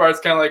 Rothbard's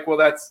kind of like, well,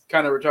 that's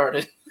kind of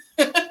retarded.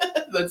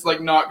 That's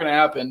like not going to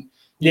happen.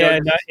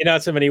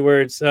 Not so many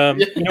words. One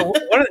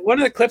of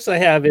the clips I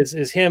have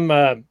is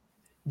him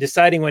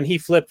deciding when he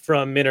flipped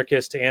from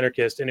minarchist to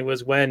anarchist. And it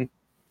was when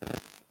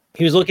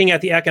he was looking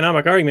at the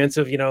economic arguments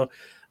of,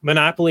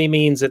 monopoly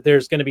means that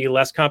there's going to be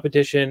less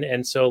competition,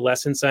 and so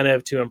less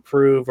incentive to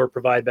improve or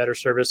provide better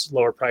service,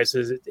 lower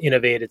prices,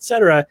 innovate, et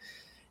cetera.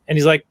 And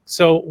he's like,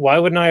 so why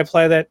wouldn't I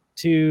apply that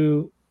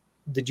to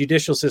the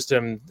judicial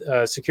system,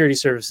 security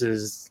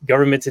services,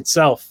 government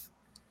itself.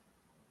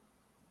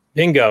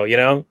 Bingo,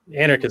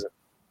 anarchism.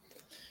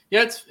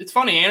 Yeah, it's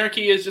funny.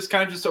 Anarchy is just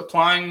kind of just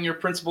applying your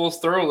principles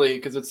thoroughly,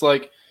 because it's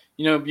like,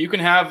 you can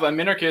have a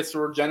minarchist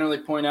or generally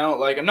point out,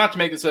 like, I'm not to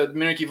make this a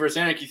minarchy versus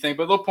anarchy thing,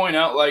 but they'll point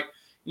out, like,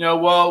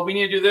 well, we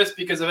need to do this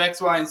because of X,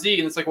 Y, and Z.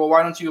 And it's like, well,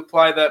 why don't you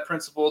apply that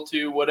principle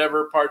to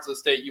whatever parts of the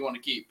state you want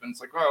to keep? And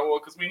it's like, oh, well,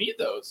 because we need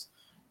those.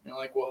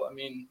 Like, well, I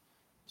mean,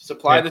 just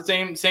apply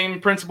the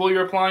same principle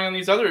you're applying on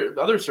these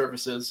other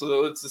services.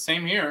 So it's the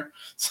same here.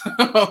 So,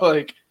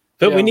 like,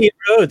 but we need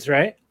roads,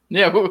 right?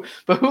 Yeah,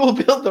 but who will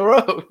build the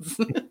roads?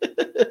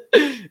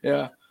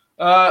 Yeah.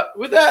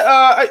 With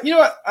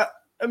that,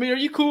 I mean, are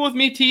you cool with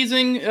me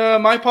teasing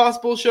my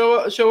possible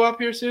show up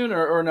here soon,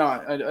 or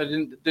not? I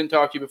didn't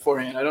talk to you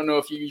beforehand. I don't know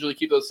if you usually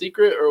keep those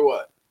secret or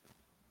what.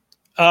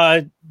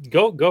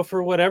 Go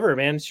for whatever,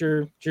 man. It's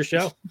your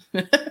show.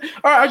 All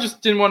right, I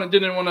just didn't want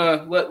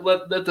to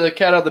let the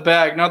cat out of the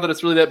bag. Not that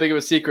it's really that big of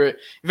a secret.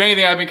 If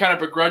anything, I've been kind of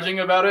begrudging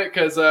about it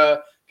because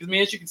me,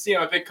 as you can see,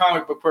 I'm a big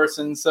comic book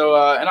person. So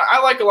and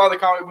I like a lot of the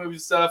comic movie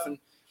stuff, and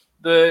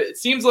it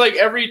seems like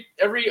every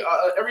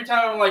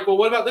time I'm like, well,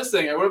 what about this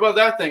thing? Or what about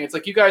that thing? It's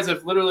like you guys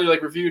have literally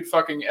like reviewed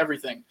fucking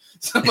everything.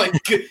 So like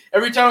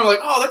every time I'm like,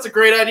 oh, that's a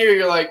great idea.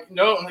 You're like,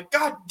 no. I'm like,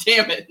 God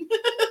damn it.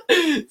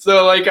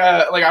 So like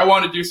I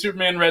want to do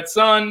Superman Red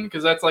Son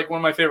because that's like one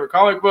of my favorite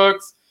comic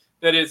books.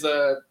 That is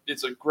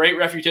it's a great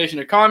refutation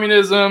of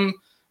communism.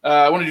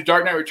 I want to do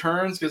Dark Knight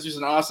Returns because it's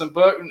an awesome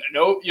book.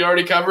 Nope, you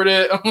already covered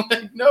it. I'm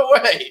like, no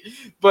way.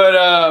 But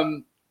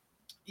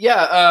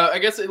I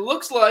guess it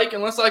looks like,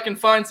 unless I can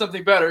find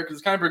something better, because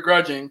it's kind of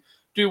begrudging,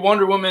 do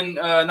Wonder Woman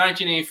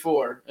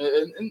 1984.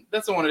 And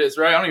that's the one it is,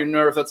 right? I don't even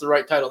know if that's the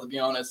right title, to be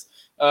honest.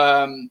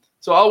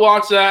 So I'll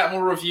watch that, and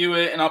we'll review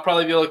it, and I'll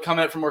probably be able to come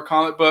at it from more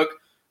comic book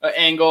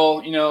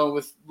angle,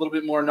 with a little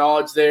bit more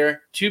knowledge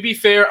there. To be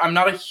fair, I'm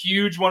not a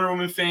huge Wonder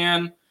Woman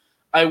fan.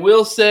 I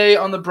will say,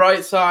 on the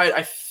bright side,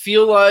 I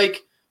feel like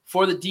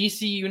for the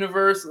DC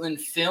universe, in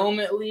film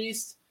at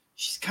least,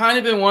 she's kind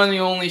of been one of the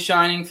only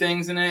shining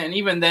things in it. And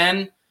even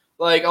then,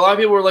 like, a lot of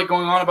people were like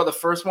going on about the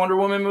first Wonder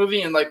Woman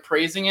movie and like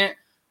praising it.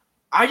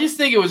 I just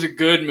think it was a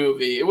good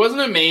movie. It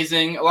wasn't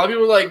amazing. A lot of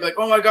people were like,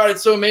 oh my God,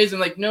 it's so amazing.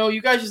 Like, no,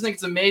 you guys just think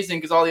it's amazing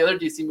because all the other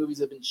DC movies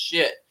have been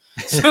shit.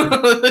 So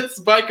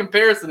by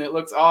comparison, it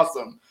looks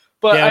awesome.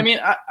 But yeah. I mean,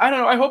 I don't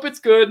know. I hope it's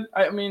good.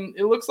 I mean,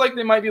 it looks like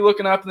they might be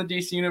looking up in the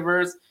DC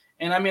universe.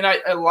 And I mean,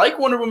 I like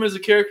Wonder Woman as a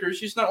character.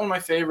 She's not one of my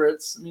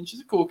favorites. I mean,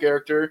 she's a cool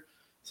character.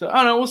 So I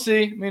don't know. We'll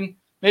see. I mean,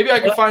 maybe I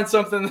can find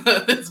something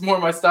that's more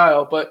my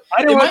style. But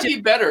it might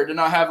be better to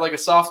not have like a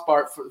soft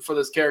spot for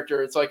this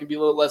character, so I can be a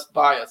little less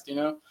biased.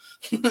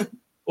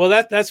 Well,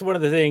 that's one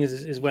of the things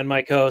is when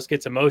my co-host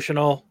gets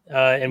emotional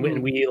and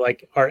when we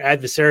like are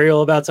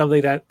adversarial about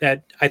something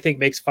that I think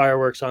makes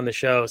fireworks on the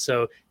show.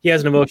 So he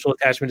has an emotional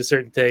attachment to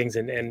certain things,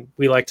 and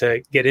we like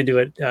to get into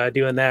it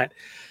doing that.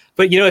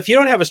 But, if you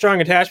don't have a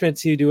strong attachment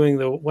to doing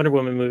the Wonder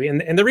Woman movie,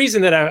 and the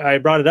reason that I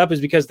brought it up is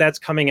because that's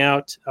coming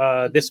out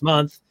this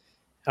month,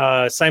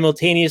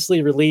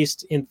 simultaneously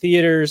released in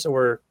theaters,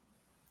 or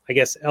I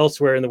guess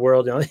elsewhere in the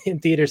world, in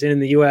theaters and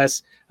in the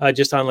US,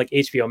 just on like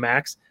HBO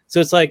Max. So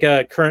it's like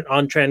a current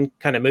on-trend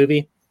kind of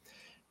movie.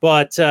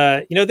 But,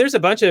 there's a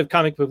bunch of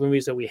comic book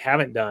movies that we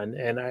haven't done.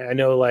 And I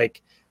know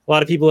like a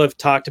lot of people have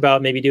talked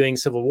about maybe doing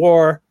Civil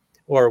War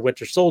or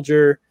Winter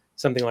Soldier,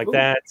 something like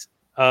that.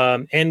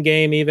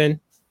 Endgame even.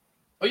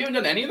 Oh, you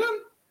haven't done any of them?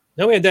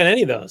 No, we haven't done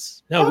any of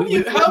those. No,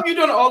 how have you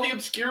done all the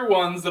obscure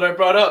ones that I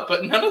brought up,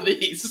 but none of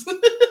these?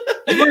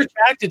 We're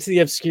attracted to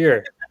the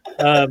obscure.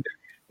 Yeah.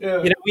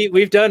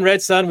 We've done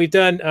Red Son, we've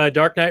done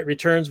Dark Knight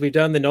Returns, we've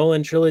done the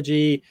Nolan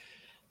trilogy,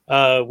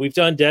 we've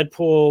done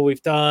Deadpool,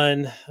 we've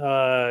done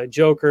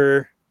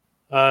Joker.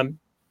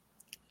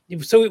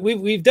 So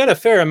we've done a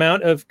fair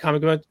amount of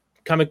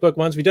comic book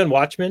ones. We've done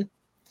Watchmen,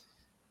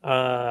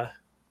 and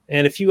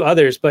a few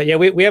others, but yeah,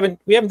 we haven't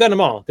done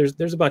them all.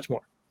 There's a bunch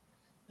more.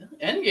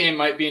 Endgame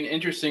might be an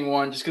interesting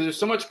one just because there's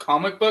so much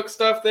comic book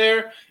stuff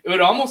there. It would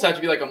almost have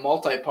to be like a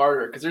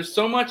multi-parter because there's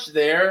so much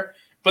there.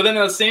 But then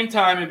at the same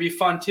time, it'd be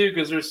fun too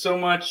because there's so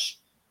much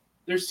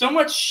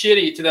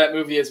shitty to that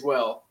movie as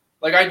well.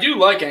 Like, I do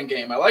like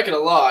Endgame. I like it a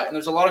lot. And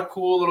there's a lot of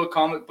cool little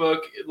comic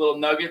book little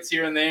nuggets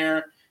here and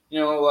there.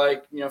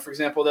 For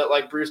example, that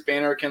like Bruce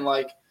Banner can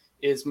like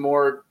is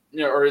more,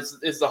 or is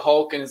the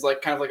Hulk and is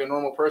like kind of like a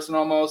normal person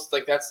almost.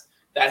 Like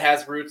that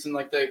has roots in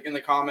like in the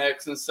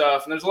comics and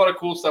stuff. And there's a lot of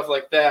cool stuff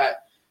like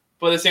that.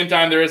 But at the same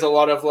time, there is a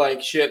lot of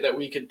like shit that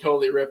we could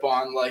totally rip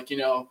on. Like,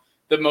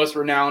 the most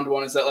renowned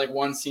one is that like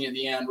one scene at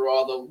the end where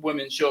all the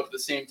women show up at the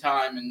same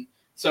time and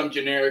some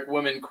generic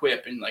women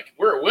quip and like,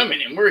 we're women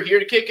and we're here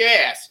to kick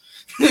ass.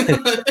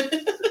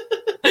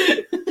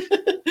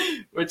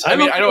 Which I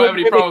don't have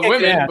any problem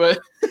with women, but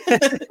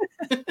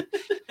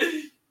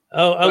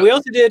we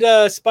also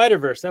did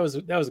Spider-Verse. That was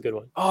a good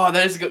one. Oh,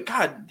 that is good.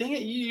 God dang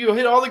it, you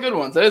hit all the good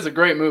ones. That is a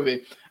great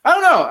movie. I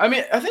don't know. I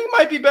mean, I think it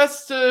might be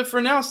best to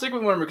for now stick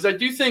with Wonder because I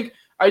do think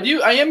I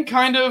am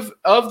kind of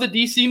the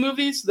DC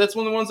movies. That's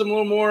one of the ones I'm a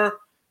little more,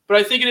 but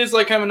I think it is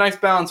like kind of a nice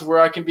balance where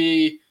I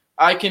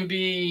I can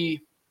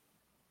be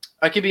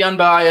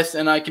unbiased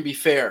and I can be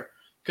fair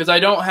because I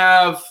don't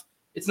have.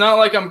 It's not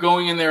like I'm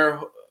going in there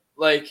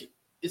like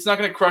it's not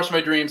going to crush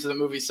my dreams if the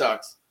movie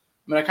sucks.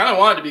 I mean, I kind of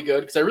want it to be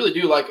good because I really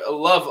do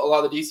love a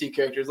lot of the DC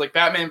characters. Like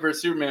Batman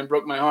vs Superman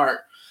broke my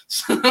heart.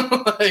 So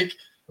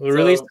we'll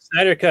release the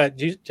Snyder Cut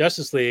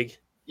Justice League.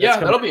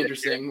 That'll be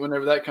interesting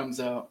whenever that comes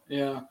out.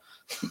 Yeah.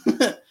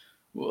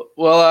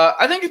 Well,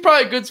 I think it's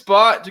probably a good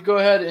spot to go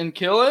ahead and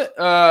kill it.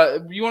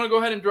 You want to go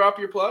ahead and drop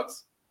your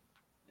plugs?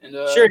 And,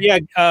 sure. Yeah.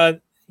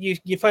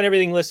 You find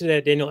everything listed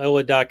at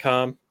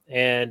danielelwood.com.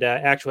 And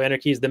Actual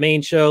Anarchy is the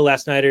main show.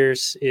 Last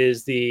Nighters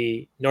is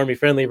the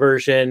normie-friendly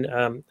version.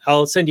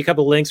 I'll send you a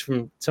couple of links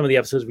from some of the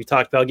episodes we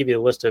talked about. I'll give you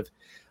a list of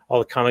all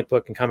the comic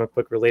book and comic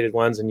book-related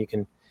ones, and you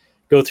can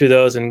go through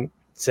those and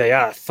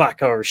say,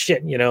 fuck, or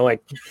shit,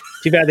 like,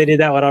 too bad they did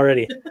that one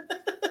already.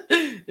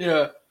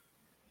 Yeah.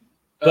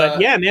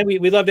 But, yeah, man,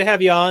 we'd love to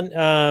have you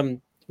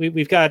on.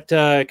 We've got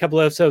a couple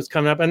of episodes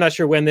coming up. I'm not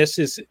sure when this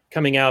is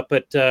coming out,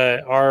 but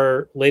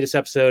our latest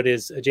episode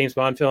is a James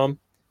Bond film,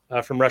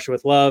 From Russia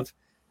with Love.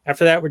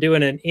 After that, we're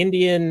doing an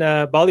Indian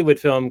Bollywood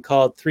film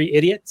called Three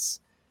Idiots.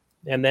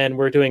 And then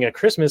we're doing a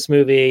Christmas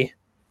movie,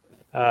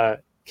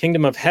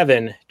 Kingdom of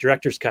Heaven,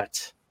 director's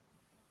cut.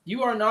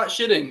 You are not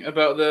shitting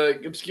about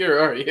the obscure,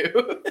 are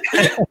you?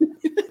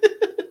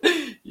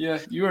 Yeah,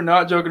 you are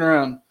not joking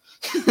around.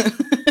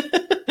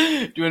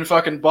 Doing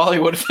fucking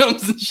Bollywood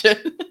films and shit.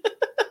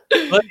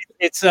 But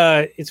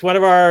it's one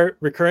of our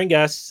recurring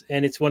guests,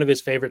 and it's one of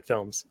his favorite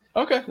films.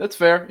 Okay, that's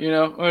fair. I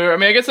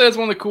mean, I guess that's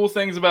one of the cool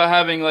things about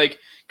having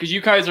because you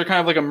guys are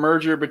kind of like a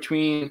merger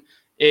between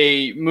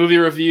a movie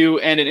review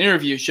and an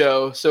interview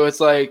show. So it's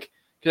because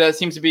that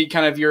seems to be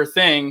kind of your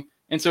thing,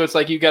 and so it's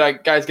you guys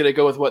got to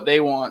go with what they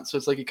want. So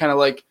it's it kind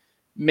of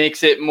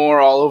makes it more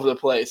all over the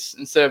place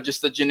instead of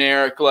just the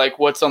generic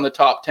what's on the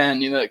top 10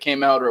 that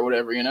came out or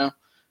whatever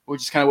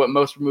which is kind of what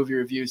most movie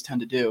reviews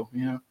tend to do.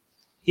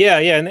 Yeah,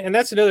 and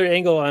that's another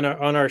angle on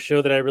our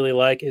show that I really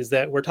like is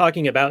that we're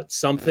talking about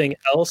something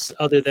else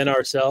other than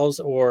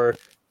ourselves or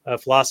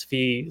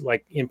philosophy,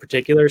 in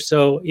particular.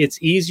 So it's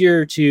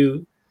easier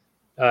to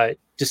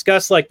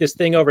discuss this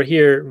thing over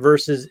here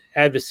versus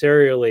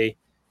adversarially,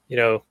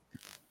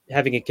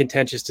 having a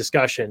contentious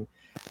discussion.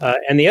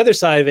 And the other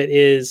side of it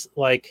is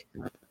I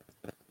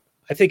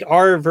think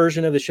our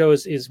version of the show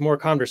is more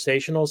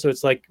conversational. So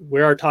it's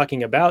we are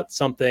talking about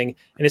something,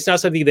 and it's not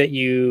something that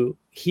you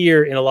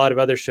hear in a lot of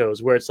other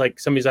shows where it's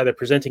somebody's either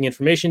presenting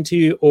information to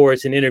you or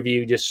it's an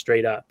interview just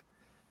straight up.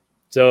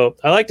 So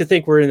I like to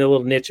think we're in a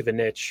little niche of a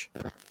niche.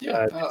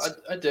 Yeah,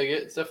 I dig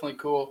it. It's definitely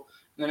cool.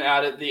 And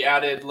then the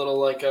added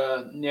little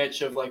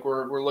niche of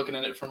we're looking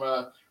at it from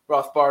a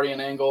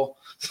Rothbardian angle.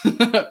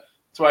 That's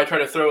why I try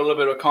to throw a little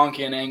bit of a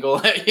Kankian angle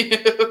at you.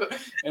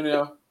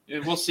 And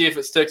we'll see if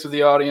it sticks with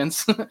the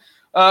audience. With that,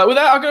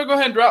 I'll go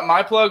ahead and drop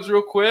my plugs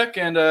real quick.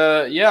 And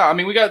I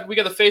mean, we got the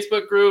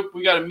Facebook group,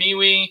 we got a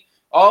MeWe,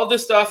 all of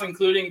this stuff,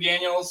 including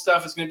Daniel's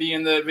stuff, is going to be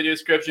in the video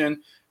description.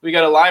 We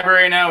got a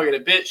library now. We got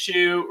a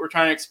BitChute. We're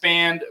trying to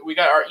expand. We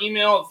got our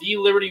email,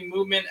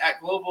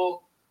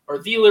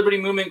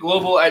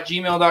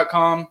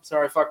 thelibertymovementglobal@gmail.com.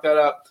 Sorry, I fucked that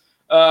up.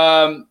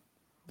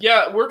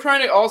 We're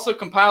trying to also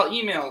compile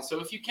emails. So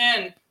if you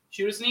can,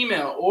 shoot us an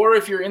email. Or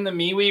if you're in the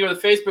MeWe or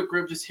the Facebook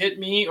group, just hit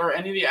me or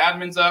any of the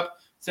admins up.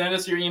 Send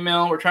us your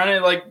email. We're trying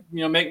to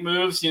make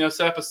moves,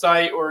 set up a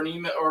site or an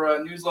email or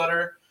a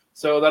newsletter.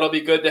 So that'll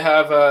be good to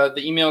have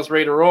the emails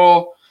ready to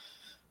roll.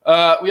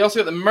 We also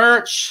got the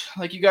merch.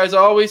 You guys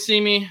always see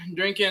me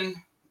drinking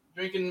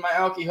my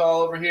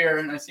alcohol over here,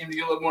 and I seem to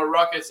get a little more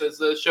ruckus as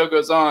the show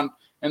goes on,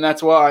 and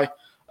that's why.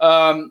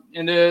 You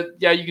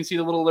can see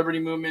the little Liberty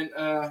Movement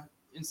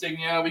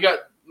insignia. We got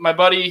my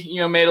buddy,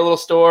 made a little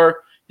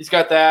store. He's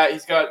got that.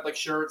 He's got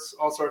shirts,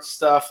 all sorts of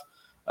stuff.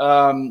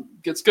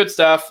 It's good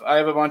stuff. I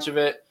have a bunch of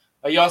it.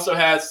 He also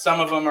has some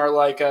of them are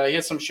he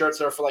has some shirts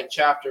that are for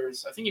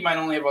chapters. I think he might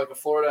only have a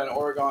Florida and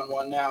Oregon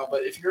one now.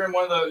 But if you're in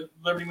one of the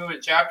Liberty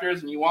Movement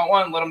chapters and you want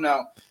one, let him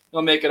know.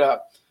 He'll make it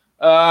up.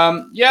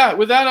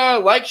 With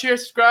that, share,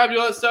 subscribe, do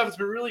all that stuff. It's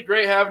been really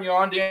great having you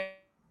on, Dan.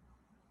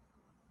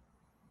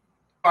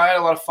 I had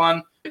a lot of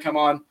fun to come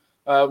on,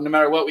 no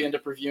matter what we end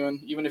up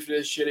reviewing, even if it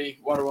is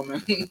shitty Wonder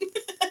Woman.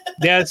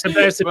 Yeah,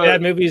 sometimes the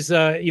bad movie's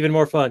even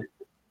more fun.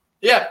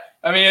 Yeah.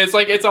 I mean, it's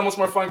almost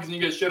more fun because you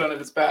get shit on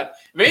if it's bad.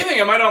 If anything,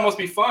 it might almost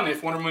be fun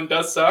if Wonder Woman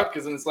does suck,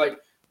 because then it's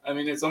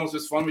it's almost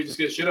just fun. We just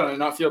get shit on it and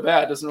not feel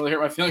bad. It doesn't really hurt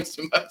my feelings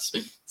too much.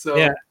 So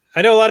yeah,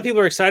 I know a lot of people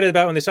are excited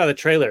about when they saw the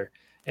trailer,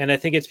 and I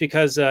think it's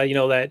because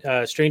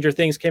that Stranger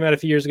Things came out a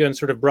few years ago and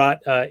sort of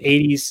brought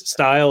 80s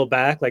style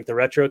back, the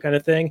retro kind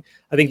of thing.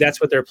 I think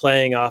that's what they're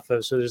playing off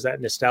of. So there's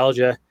that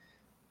nostalgia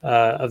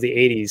of the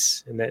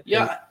 80s, and that.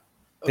 Yeah, and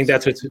I think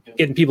that's what's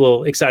getting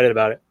people excited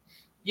about it.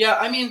 Yeah,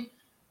 I mean.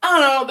 I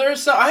don't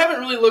know. I haven't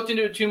really looked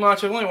into it too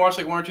much. I've only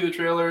watched one or two of the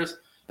trailers.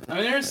 I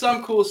mean, there's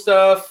some cool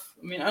stuff.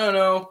 I mean, I don't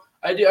know.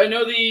 I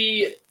know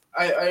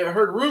I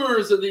heard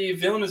rumors that the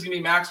villain is going to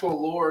be Maxwell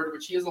Lord,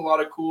 which he has a lot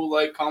of cool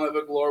comic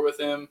book lore with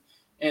him,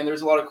 and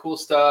there's a lot of cool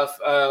stuff.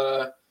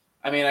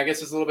 I mean, I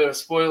guess it's a little bit of a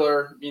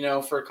spoiler,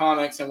 for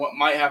comics and what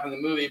might happen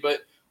in the movie, but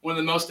one of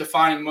the most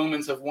defining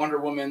moments of Wonder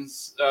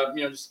Woman's,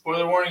 just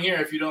spoiler warning here,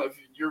 if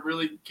you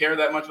really care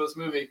that much about this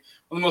movie,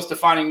 one of the most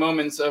defining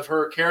moments of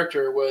her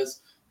character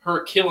was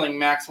her killing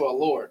Maxwell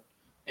Lord.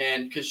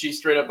 And because she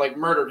straight up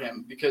murdered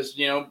him, because,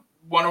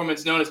 Wonder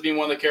Woman's known as being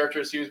one of the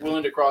characters who was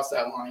willing to cross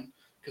that line,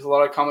 because a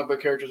lot of comic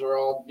book characters are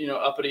all,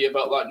 uppity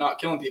about not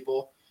killing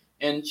people.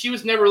 And she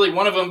was never really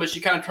one of them, but she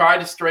kind of tried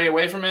to stray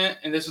away from it.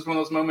 And this was one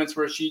of those moments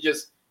where she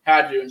just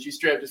had to, and she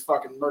straight up just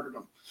fucking murdered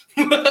him.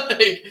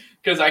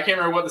 Because I can't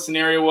remember what the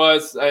scenario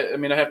was. I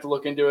mean, I have to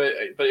look into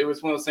it, but it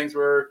was one of those things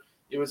where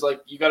it was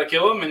like, you got to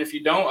kill him, and if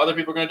you don't, other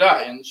people are going to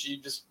die. And she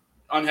just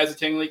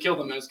unhesitatingly killed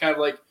him. And it's kind of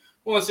like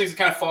one of those things that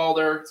kind of followed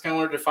her. It's kind of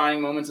one of her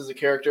defining moments as a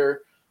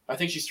character. I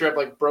think she straight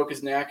up broke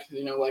his neck,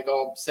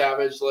 all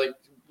savage, like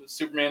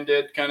Superman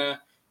did kind of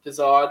to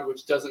Zod,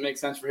 which doesn't make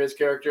sense for his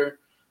character.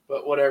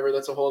 But whatever,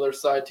 that's a whole other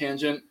side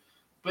tangent.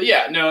 But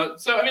yeah, no.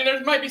 So, I mean,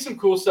 there might be some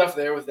cool stuff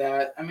there with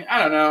that. I mean, I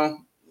don't know.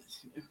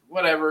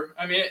 Whatever.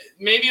 I mean,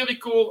 maybe it'll be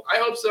cool. I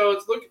hope so.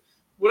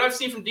 What I've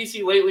seen from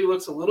DC lately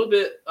looks a little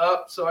bit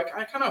up. So I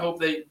kind of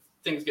hope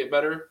things get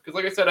better. Because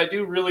like I said, I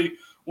do really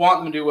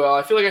want them to do well.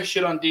 I feel like I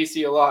shit on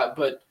DC a lot,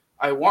 but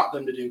I want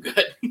them to do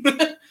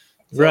good.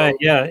 Right.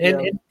 Yeah.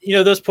 And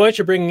those points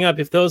you're bringing up,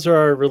 if those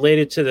are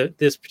related to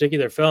this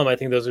particular film, I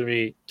think those would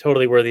be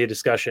totally worthy of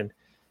discussion.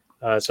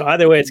 So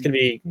either way, it's going to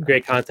be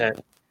great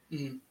content.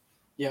 Mm-hmm.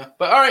 Yeah.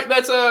 But all right,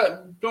 that's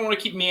don't want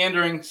to keep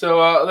meandering.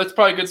 So that's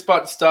probably a good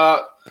spot to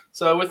stop.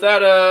 So with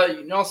that,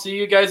 I'll see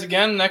you guys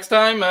again next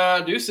time.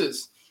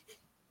 Deuces.